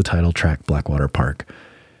that is the title track, Blackwater Park.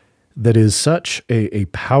 That is such a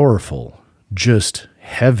powerful, just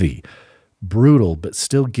heavy, brutal, but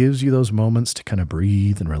still gives you those moments to kind of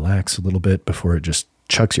breathe and relax a little bit before it just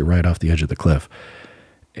chucks you right off the edge of the cliff.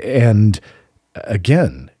 And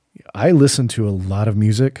again, I listen to a lot of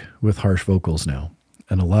music with harsh vocals now,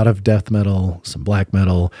 and a lot of death metal, some black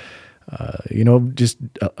metal, just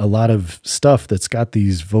a lot of stuff that's got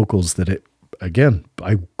these vocals that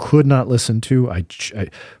I could not listen to.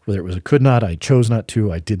 Whether it was a could not, I chose not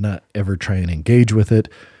to. I did not ever try and engage with it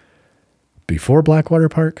before Blackwater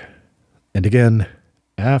Park. And again,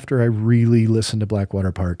 after I really listened to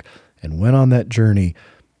Blackwater Park and went on that journey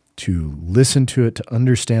to listen to it, to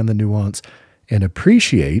understand the nuance and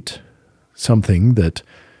appreciate something that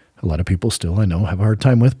a lot of people still, I know, have a hard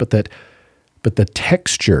time with, but the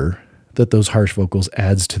texture that those harsh vocals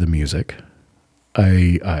adds to the music,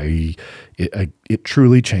 it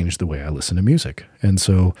truly changed the way I listen to music. And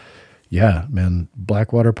so, yeah, man,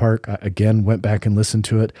 Blackwater Park, I again went back and listened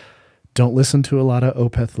to it. Don't listen to a lot of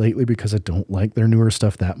Opeth lately because I don't like their newer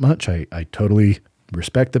stuff that much. I totally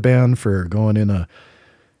respect the band for going in a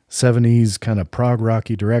 70s kind of prog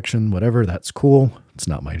rocky direction, whatever. That's cool. It's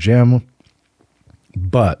not my jam.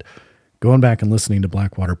 But going back and listening to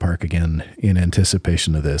Blackwater Park again in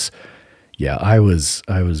anticipation of this, yeah, I was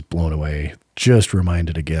blown away. Just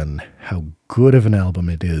reminded again how good of an album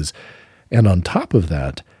it is. And on top of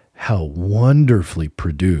that, how wonderfully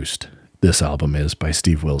produced this album is by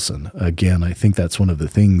Steve Wilson. Again, I think that's one of the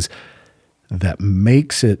things that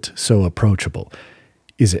makes it so approachable,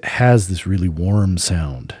 is it has this really warm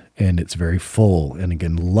sound, and it's very full, and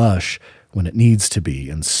again, lush when it needs to be,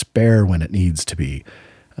 and spare when it needs to be.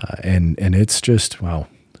 And it's just, wow,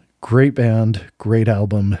 great band, great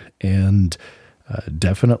album, and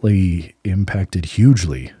definitely impacted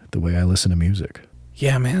hugely the way I listen to music.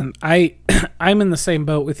 Yeah, man. I'm in the same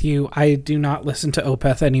boat with you. I do not listen to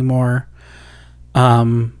Opeth anymore. I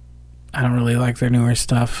don't really like their newer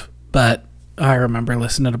stuff, but I remember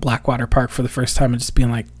listening to Blackwater Park for the first time and just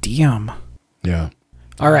being like, damn. Yeah.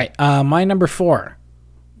 All right. My number 4.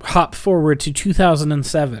 Hop forward to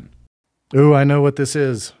 2007. Ooh, I know what this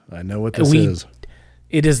is. Is.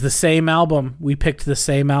 It is the same album. We picked the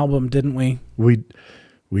same album, didn't we?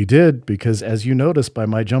 We did, because as you noticed by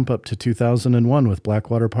my jump up to 2001 with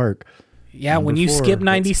Blackwater Park. Yeah, when you skipped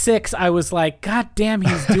 96, I was like, God damn,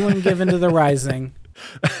 he's doing Give Into the Rising.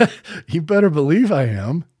 You better believe I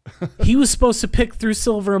am. He was supposed to pick Through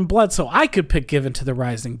Silver and Blood so I could pick Give Into the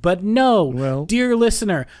Rising. But no, dear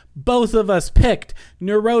listener, both of us picked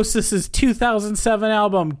Neurosis's 2007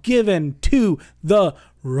 album, Given to the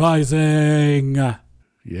Rising.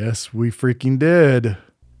 Yes, we freaking did.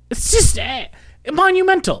 It's just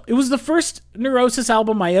monumental. It was the first Neurosis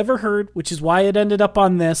album I ever heard, which is why it ended up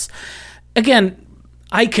on this. Again,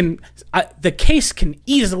 the case can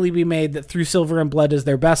easily be made that Through Silver and Blood is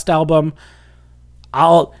their best album.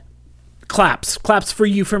 I'll claps for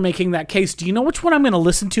you for making that case. Do you know which one I'm going to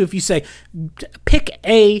listen to if you say pick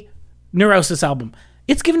a Neurosis album?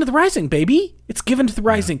 It's Given to the Rising, baby. It's Given to the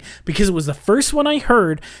Rising, because it was the first one I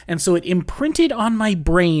heard, and so it imprinted on my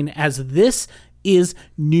brain as this is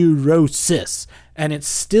Neurosis, and it's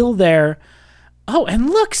still there. Oh, and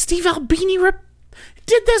look, Steve Albini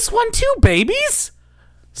did this one too, babies.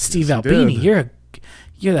 Steve Albini, you're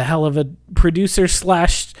the hell of a producer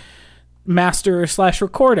slash master slash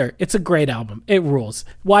recorder. It's a great album. It rules.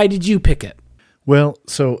 Why did you pick it? Well,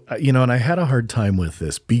 so, and I had a hard time with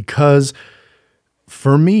this because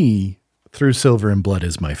for me, Through Silver and Blood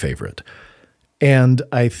is my favorite. And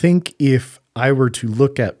I think if I were to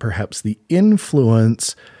look at perhaps the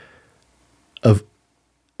influence of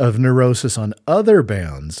Neurosis on other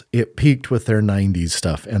bands, it peaked with their 90s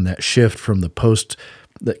stuff and that shift from the post-punk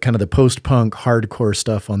hardcore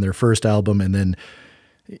stuff on their first album, and then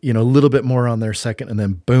a little bit more on their second, and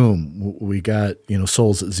then boom, we got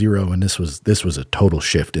Souls at Zero, and this was a total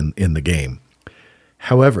shift in the game.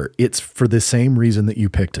 However, it's for the same reason that you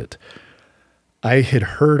picked it. I had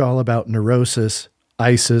heard all about Neurosis,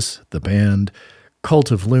 Isis, the band, Cult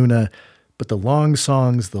of Luna, but the long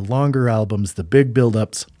songs, the longer albums, the big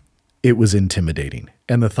build-ups, it was intimidating.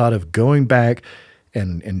 And the thought of going back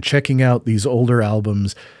and checking out these older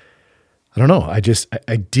albums, I don't know, I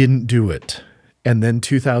didn't do it. And then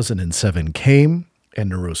 2007 came, and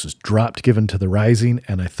Neurosis dropped Given to the Rising,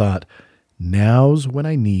 and I thought, now's when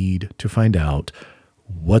I need to find out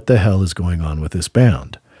what the hell is going on with this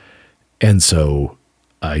band. And so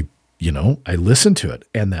I listened to it,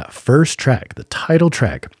 and that first track, the title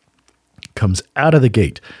track, comes out of the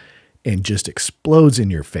gate and just explodes in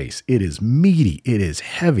your face. It is meaty. It is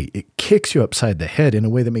heavy. It kicks you upside the head in a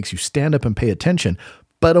way that makes you stand up and pay attention,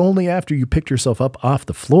 but only after you picked yourself up off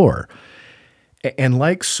the floor. And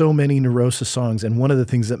like so many Neurosis songs, and one of the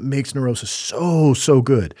things that makes Neurosis so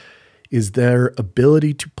good is their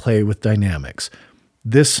ability to play with dynamics.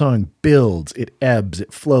 This song builds, it ebbs,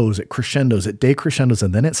 it flows, it crescendos, it decrescendos,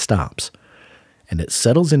 and then it stops. And it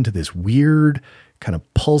settles into this weird kind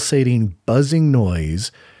of pulsating, buzzing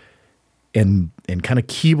noise, and kind of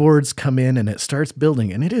keyboards come in, and it starts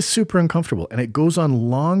building, and it is super uncomfortable. And it goes on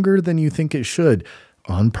longer than you think it should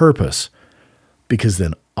on purpose, because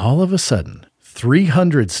then all of a sudden,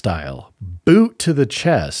 300 style, boot to the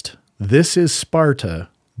chest, this is Sparta,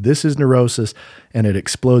 this is Neurosis, and it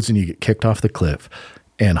explodes and you get kicked off the cliff.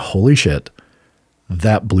 And holy shit,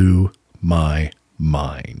 that blew my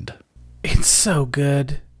mind. It's so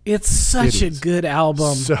good. It's such a good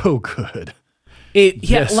album. So good.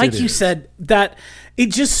 Like you said, that it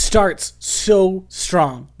just starts so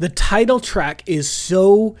strong. The title track is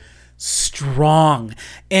so strong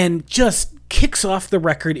and just kicks off the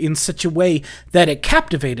record in such a way that it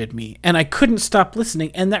captivated me and I couldn't stop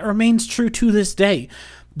listening, and that remains true to this day.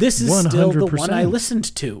 This is 100%. Still the one I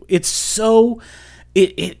listened to. It's so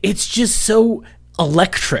it's just so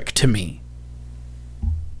electric to me.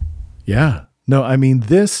 Yeah. No, I mean,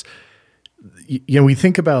 this, we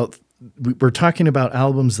think about, we're talking about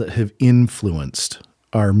albums that have influenced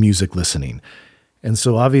our music listening. And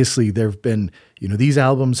so obviously there have been, these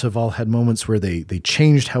albums have all had moments where they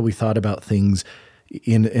changed how we thought about things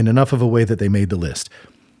in enough of a way that they made the list.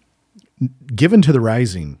 Given to the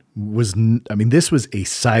Rising this was a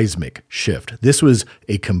seismic shift. This was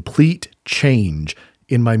a complete change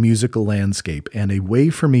in my musical landscape and a way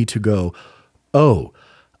for me to go, oh,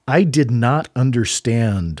 I did not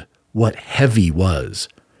understand what heavy was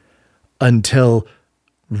until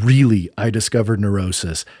really, I discovered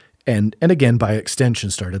Neurosis and again, by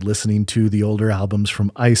extension, started listening to the older albums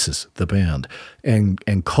from ISIS, the band, and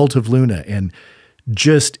Cult of Luna. And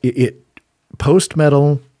just it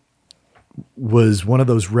post-metal was one of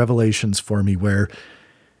those revelations for me where,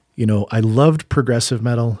 I loved progressive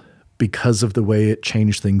metal because of the way it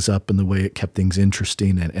changed things up and the way it kept things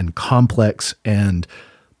interesting and complex. And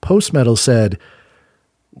post-metal said,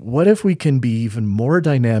 what if we can be even more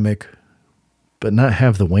dynamic, but not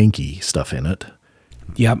have the wanky stuff in it?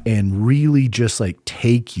 Yep. And really just like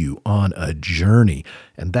take you on a journey.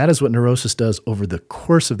 And that is what Neurosis does over the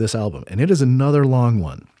course of this album. And it is another long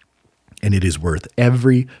one. And it is worth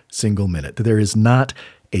every single minute. There is not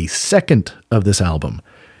a second of this album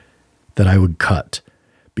that I would cut,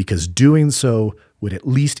 because doing so would, at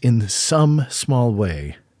least in some small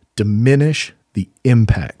way, diminish the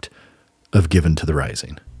impact of Given to the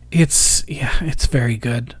Rising. It's very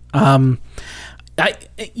good.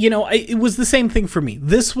 It was the same thing for me.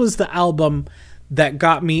 This was the album that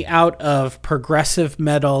got me out of progressive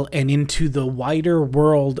metal and into the wider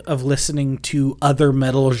world of listening to other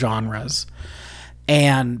metal genres.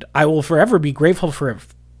 And I will forever be grateful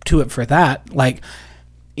to it for that. Like,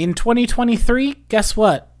 in 2023, guess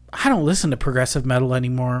what? I don't listen to progressive metal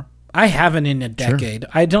anymore. I haven't in a decade.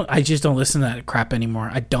 Sure. I just don't listen to that crap anymore.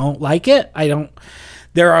 I don't like it.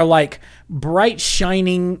 There are like bright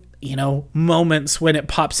shining, moments when it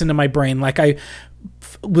pops into my brain. Like I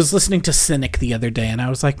was listening to Cynic the other day and I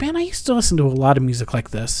was like, man, I used to listen to a lot of music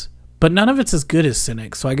like this, but none of it's as good as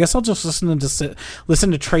Cynic. So I guess I'll just listen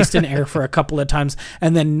to Traced in Air for a couple of times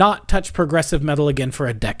and then not touch progressive metal again for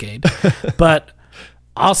a decade. But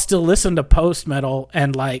I'll still listen to post metal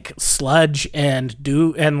and like sludge and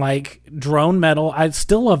like drone metal. I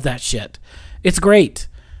still love that shit. It's great.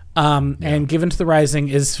 And Given to the Rising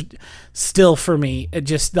is still for me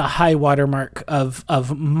just the high watermark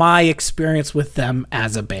of my experience with them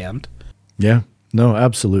as a band. Yeah, no,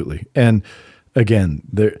 absolutely. And again,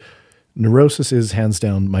 Neurosis is hands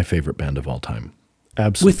down my favorite band of all time.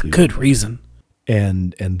 Absolutely. With good reason.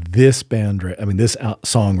 And this band, this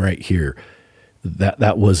song right here,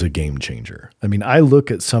 that was a game changer. I mean, I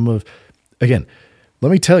look at again,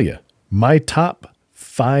 let me tell you, my top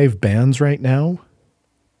 5 bands right now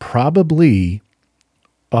probably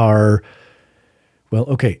are,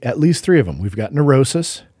 at least 3 of them. We've got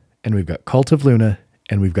Neurosis, and we've got Cult of Luna,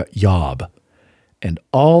 and we've got Yob. And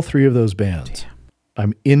all 3 of those bands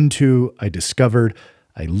I'm into, I discovered,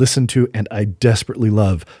 I listened to, and I desperately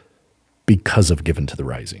love because of Given to the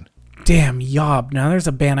Rising. Damn, Yob. Now there's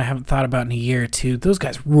a band I haven't thought about in a year or two. Those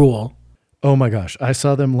guys rule. Oh my gosh. I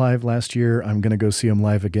saw them live last year. I'm going to go see them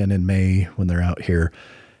live again in May when they're out here.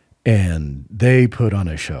 And they put on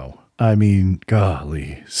a show. I mean,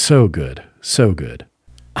 golly, so good. So good.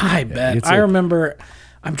 I bet.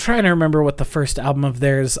 I'm trying to remember what the first album of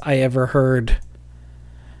theirs I ever heard.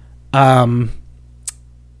 It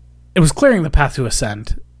was Clearing the Path to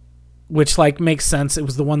Ascend, which makes sense. It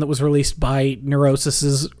was the one that was released by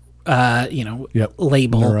Neurosis's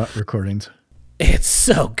label. Neuro Recordings. It's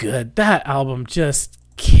so good. That album just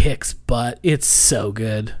kicks butt. It's so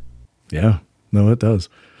good. Yeah. No, it does.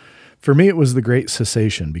 For me, it was The Great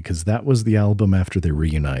Cessation, because that was the album after they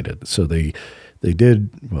reunited. So they did,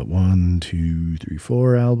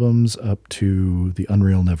 4 albums up to The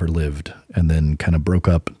Unreal Never Lived, and then kind of broke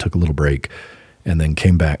up, took a little break, and then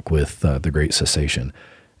came back with The Great Cessation.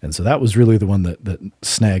 And so that was really the one that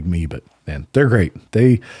snagged me. But, man, they're great.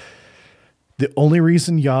 The only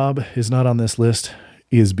reason Yob is not on this list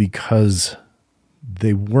is because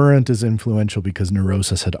they weren't as influential, because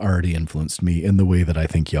Neurosis had already influenced me in the way that I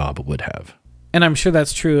think Yob would have. And I'm sure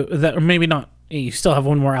that's true, or maybe not. You still have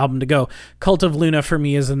one more album to go. Cult of Luna for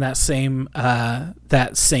me is in that same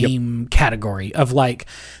category of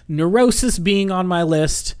Neurosis being on my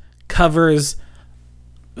list covers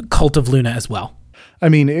Cult of Luna as well. I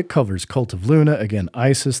mean, it covers Cult of Luna, again,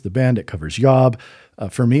 ISIS, the band, it covers Yob.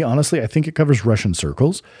 For me, honestly, I think it covers Russian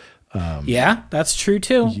Circles. Yeah, that's true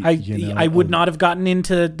too. I would not have gotten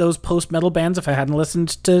into those post-metal bands if I hadn't listened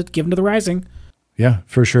to Given to the Rising. Yeah,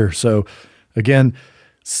 for sure. So again,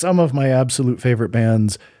 some of my absolute favorite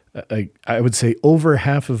bands, I would say over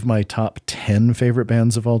half of my top 10 favorite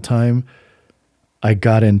bands of all time, I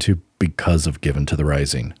got into because of Given to the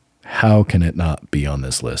Rising. How can it not be on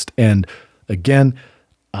this list? And again,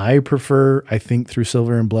 I think Through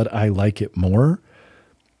Silver and Blood, I like it more.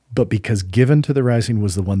 But because Given to the Rising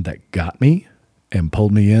was the one that got me and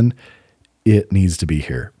pulled me in, it needs to be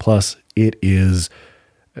here. Plus, it is,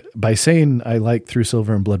 by saying I like Through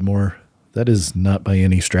Silver and Blood more, that is not by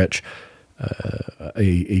any stretch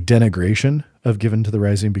a denigration of Given to the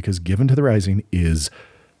Rising, because Given to the Rising is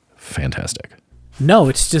fantastic. No,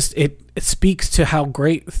 it's just it speaks to how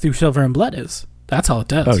great Through Silver and Blood is. That's all it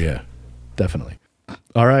does. Oh yeah, definitely.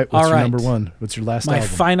 All right, what's your number one? What's your last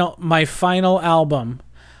album? My final album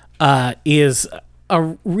is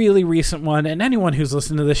a really recent one, and anyone who's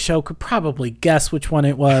listened to this show could probably guess which one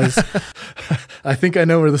it was. I think I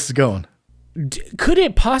know where this is going. Could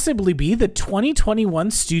it possibly be the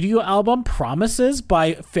 2021 studio album Promises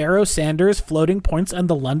by Pharoah Sanders, Floating Points, and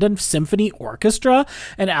the London Symphony Orchestra?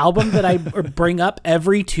 An album that I bring up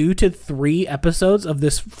every 2 to 3 episodes of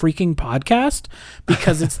this freaking podcast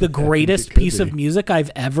because it's the greatest piece of music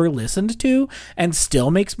I've ever listened to and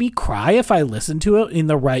still makes me cry if I listen to it in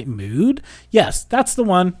the right mood. Yes, that's the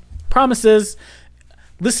one. Promises.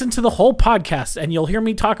 Listen to the whole podcast and you'll hear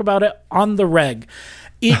me talk about it on the reg.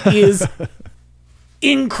 It is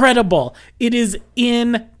incredible. It is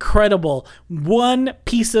incredible. One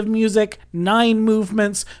piece of music, 9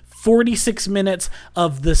 movements, 46 minutes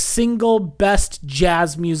of the single best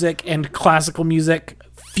jazz music and classical music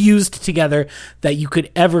fused together that you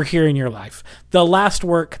could ever hear in your life. The last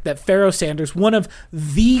work that Pharoah Sanders, one of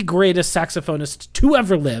the greatest saxophonists to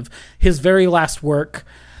ever live, his very last work,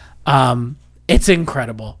 it's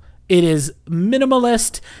incredible. It is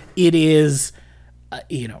minimalist. It is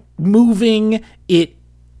moving. It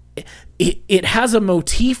has a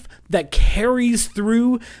motif that carries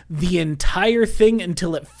through the entire thing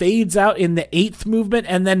until it fades out in the 8th movement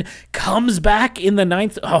and then comes back in the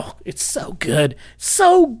 9th. Oh, it's so good.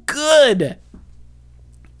 So good.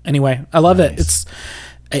 Anyway, I love it.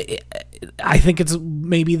 I think it's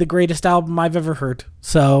maybe the greatest album I've ever heard.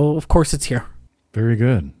 So, of course, it's here. Very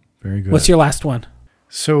good. Very good. What's your last one?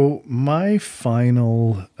 So my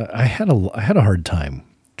final, I had a hard time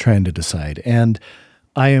trying to decide, and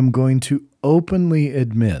I am going to openly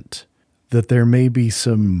admit that there may be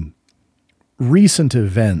some recent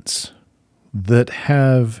events that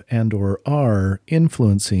have and or are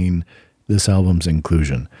influencing this album's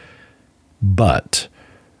inclusion. But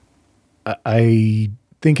I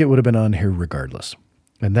think it would have been on here regardless.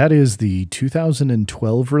 And that is the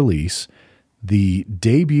 2012 release, the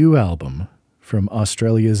debut album from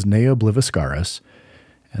Australia's Neo Bliviscaris,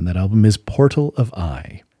 and that album is Portal of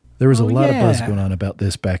Eye. There was a lot of buzz going on about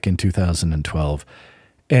this back in 2012,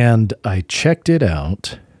 and I checked it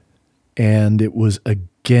out, and it was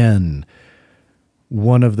again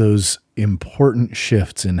one of those important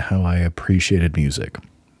shifts in how I appreciated music.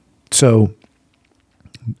 So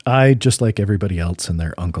I, just like everybody else and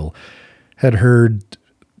their uncle, had heard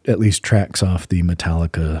at least tracks off the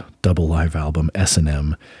Metallica double live album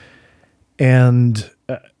S&M. And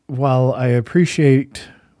while I appreciate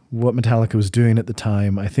what Metallica was doing at the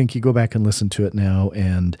time, I think you go back and listen to it now,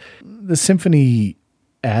 and the symphony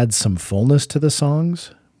adds some fullness to the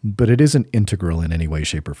songs, but it isn't integral in any way,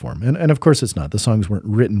 shape, or form. And of course it's not. The songs weren't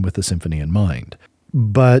written with the symphony in mind.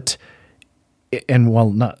 But, and while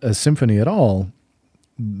not a symphony at all,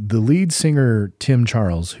 the lead singer, Tim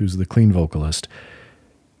Charles, who's the clean vocalist,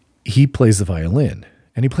 he plays the violin.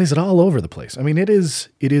 And he plays it all over the place. I mean, it is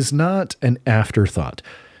not an afterthought.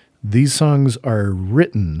 These songs are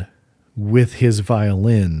written with his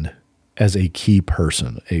violin as a key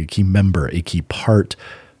person, a key member, a key part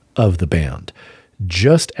of the band,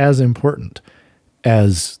 just as important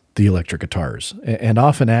as the electric guitars, and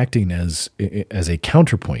often acting as a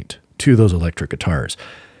counterpoint to those electric guitars.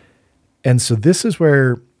 And so this is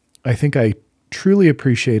where I think I truly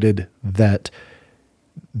appreciated that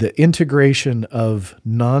the integration of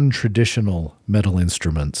non-traditional metal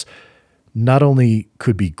instruments not only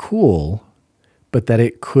could be cool, but that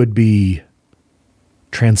it could be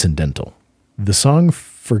transcendental. The song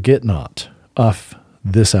Forget Not off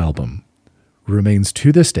this album remains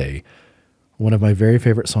to this day one of my very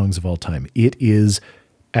favorite songs of all time. It is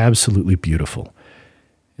absolutely beautiful.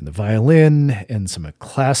 And the violin and some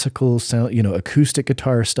classical sound, acoustic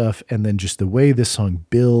guitar stuff, and then just the way this song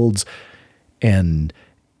builds and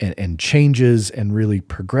changes and really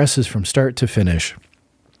progresses from start to finish.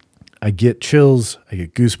 I get chills, I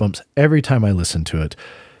get goosebumps every time I listen to it.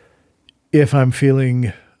 If I'm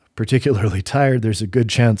feeling particularly tired, there's a good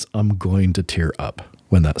chance I'm going to tear up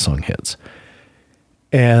when that song hits.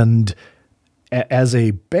 And as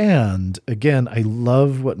a band, again, I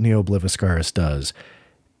love what Neo Bliviscaris does,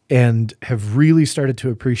 and have really started to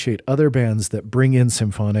appreciate other bands that bring in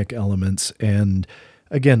symphonic elements. And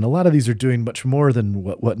again, a lot of these are doing much more than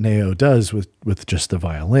what Neo does with just the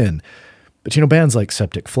violin. But, bands like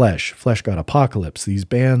Septic Flesh, Flesh God Apocalypse, these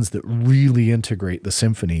bands that really integrate the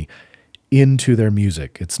symphony into their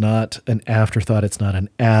music. It's not an afterthought. It's not an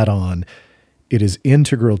add-on. It is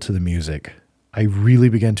integral to the music. I really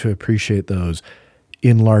began to appreciate those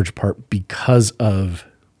in large part because of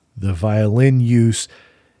the violin use,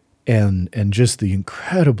 and just the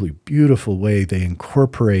incredibly beautiful way they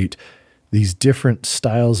incorporate these different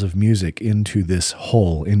styles of music into this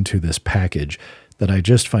whole, into this package that I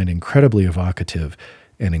just find incredibly evocative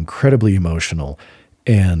and incredibly emotional.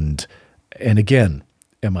 And again,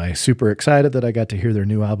 am I super excited that I got to hear their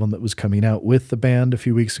new album that was coming out with the band a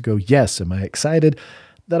few weeks ago? Yes. Am I excited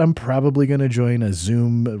that I'm probably going to join a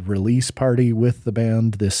Zoom release party with the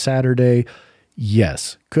band this Saturday?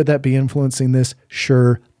 Yes. Could that be influencing this?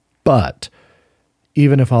 Sure. But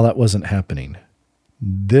even if all that wasn't happening,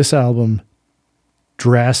 this album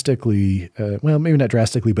drastically, well, maybe not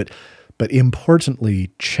drastically, but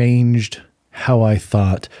importantly changed how I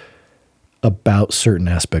thought about certain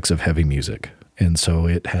aspects of heavy music. And so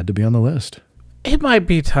it had to be on the list. It might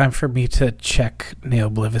be time for me to check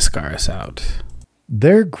Neobliviscaris out.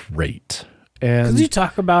 They're great. Because you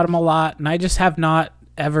talk about them a lot, and I just have not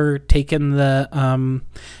ever taken the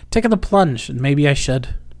plunge, and maybe I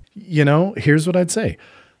should. You know, here's what I'd say.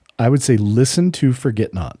 I would say listen to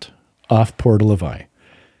Forget Not off Portal of Eye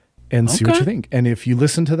and see what you think. And if you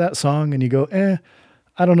listen to that song and you go,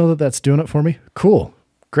 I don't know that that's doing it for me. Cool.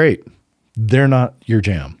 Great. They're not your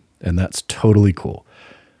jam. And that's totally cool.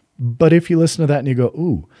 But if you listen to that and you go,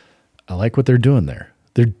 ooh, I like what they're doing there,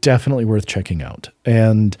 they're definitely worth checking out.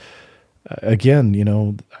 And again, you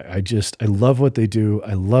know, I love what they do.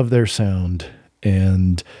 I love their sound.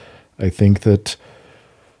 And I think that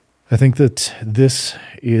this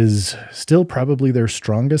is still probably their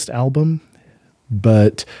strongest album,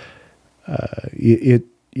 but it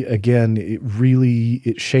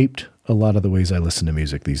shaped a lot of the ways I listen to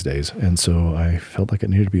music these days. And so I felt like it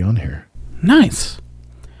needed to be on here. Nice.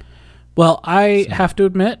 Well, I have to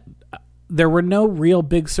admit, there were no real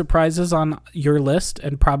big surprises on your list,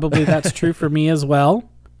 and probably that's true for me as well.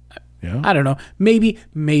 Yeah. I don't know.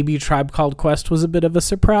 Maybe Tribe Called Quest was a bit of a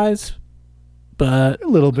surprise, but a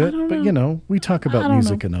little bit. But you know, we talk about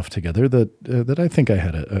music enough together that I think I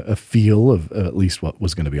had a feel of at least what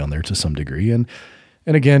was going to be on there to some degree. And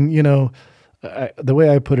again, you know, the way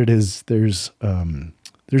I put it is there's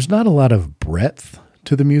not a lot of breadth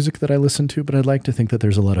to the music that I listen to, but I'd like to think that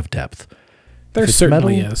there's a lot of depth. There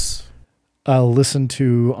certainly is. I'll listen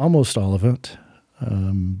to almost all of it.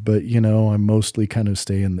 But you know, I mostly kind of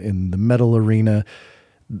stay in the metal arena,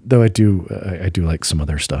 though I do like some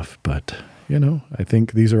other stuff, but you know, I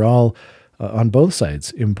think these are all on both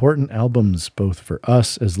sides important albums, both for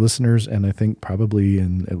us as listeners, and I think probably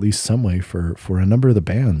in at least some way for a number of the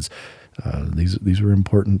bands. These were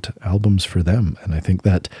important albums for them. And I think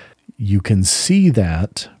that you can see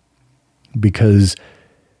that because,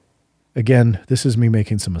 again, this is me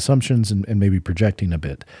making some assumptions and maybe projecting a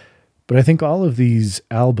bit. But I think all of these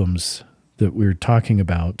albums that we're talking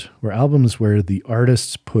about were albums where the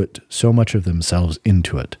artists put so much of themselves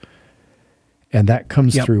into it. And that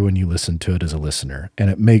comes through when you listen to it as a listener, and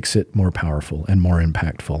it makes it more powerful and more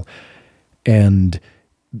impactful. And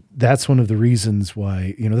that's one of the reasons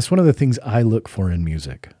why, you know, that's one of the things I look for in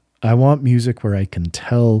music. I want music where I can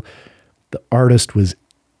tell the artist was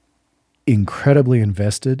incredibly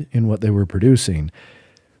invested in what they were producing,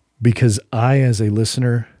 because I, as a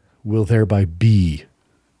listener, will thereby be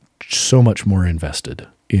so much more invested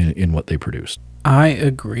in what they produced. I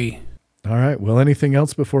agree. All right. Well, anything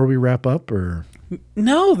else before we wrap up, or?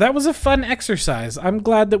 No, that was a fun exercise. I'm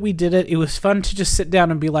glad that we did it. It was fun to just sit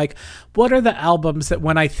down and be like, what are the albums that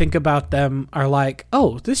when I think about them are like,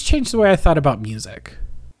 oh, this changed the way I thought about music?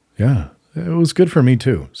 Yeah, it was good for me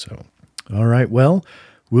too. So, all right. Well,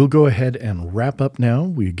 we'll go ahead and wrap up now.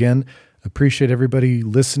 We again appreciate everybody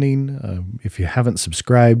listening. If you haven't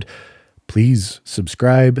subscribed, please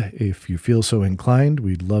subscribe if you feel so inclined.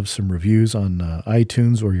 We'd love some reviews on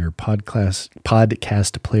iTunes or your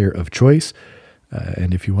podcast player of choice.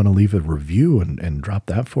 And if you want to leave a review and drop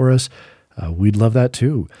that for us, we'd love that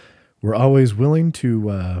too. We're always willing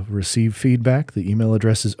to receive feedback. The email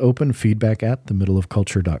address is open,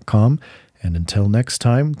 feedback@themiddleofculture.com. And until next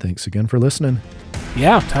time, thanks again for listening.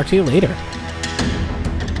 Yeah, talk to you later.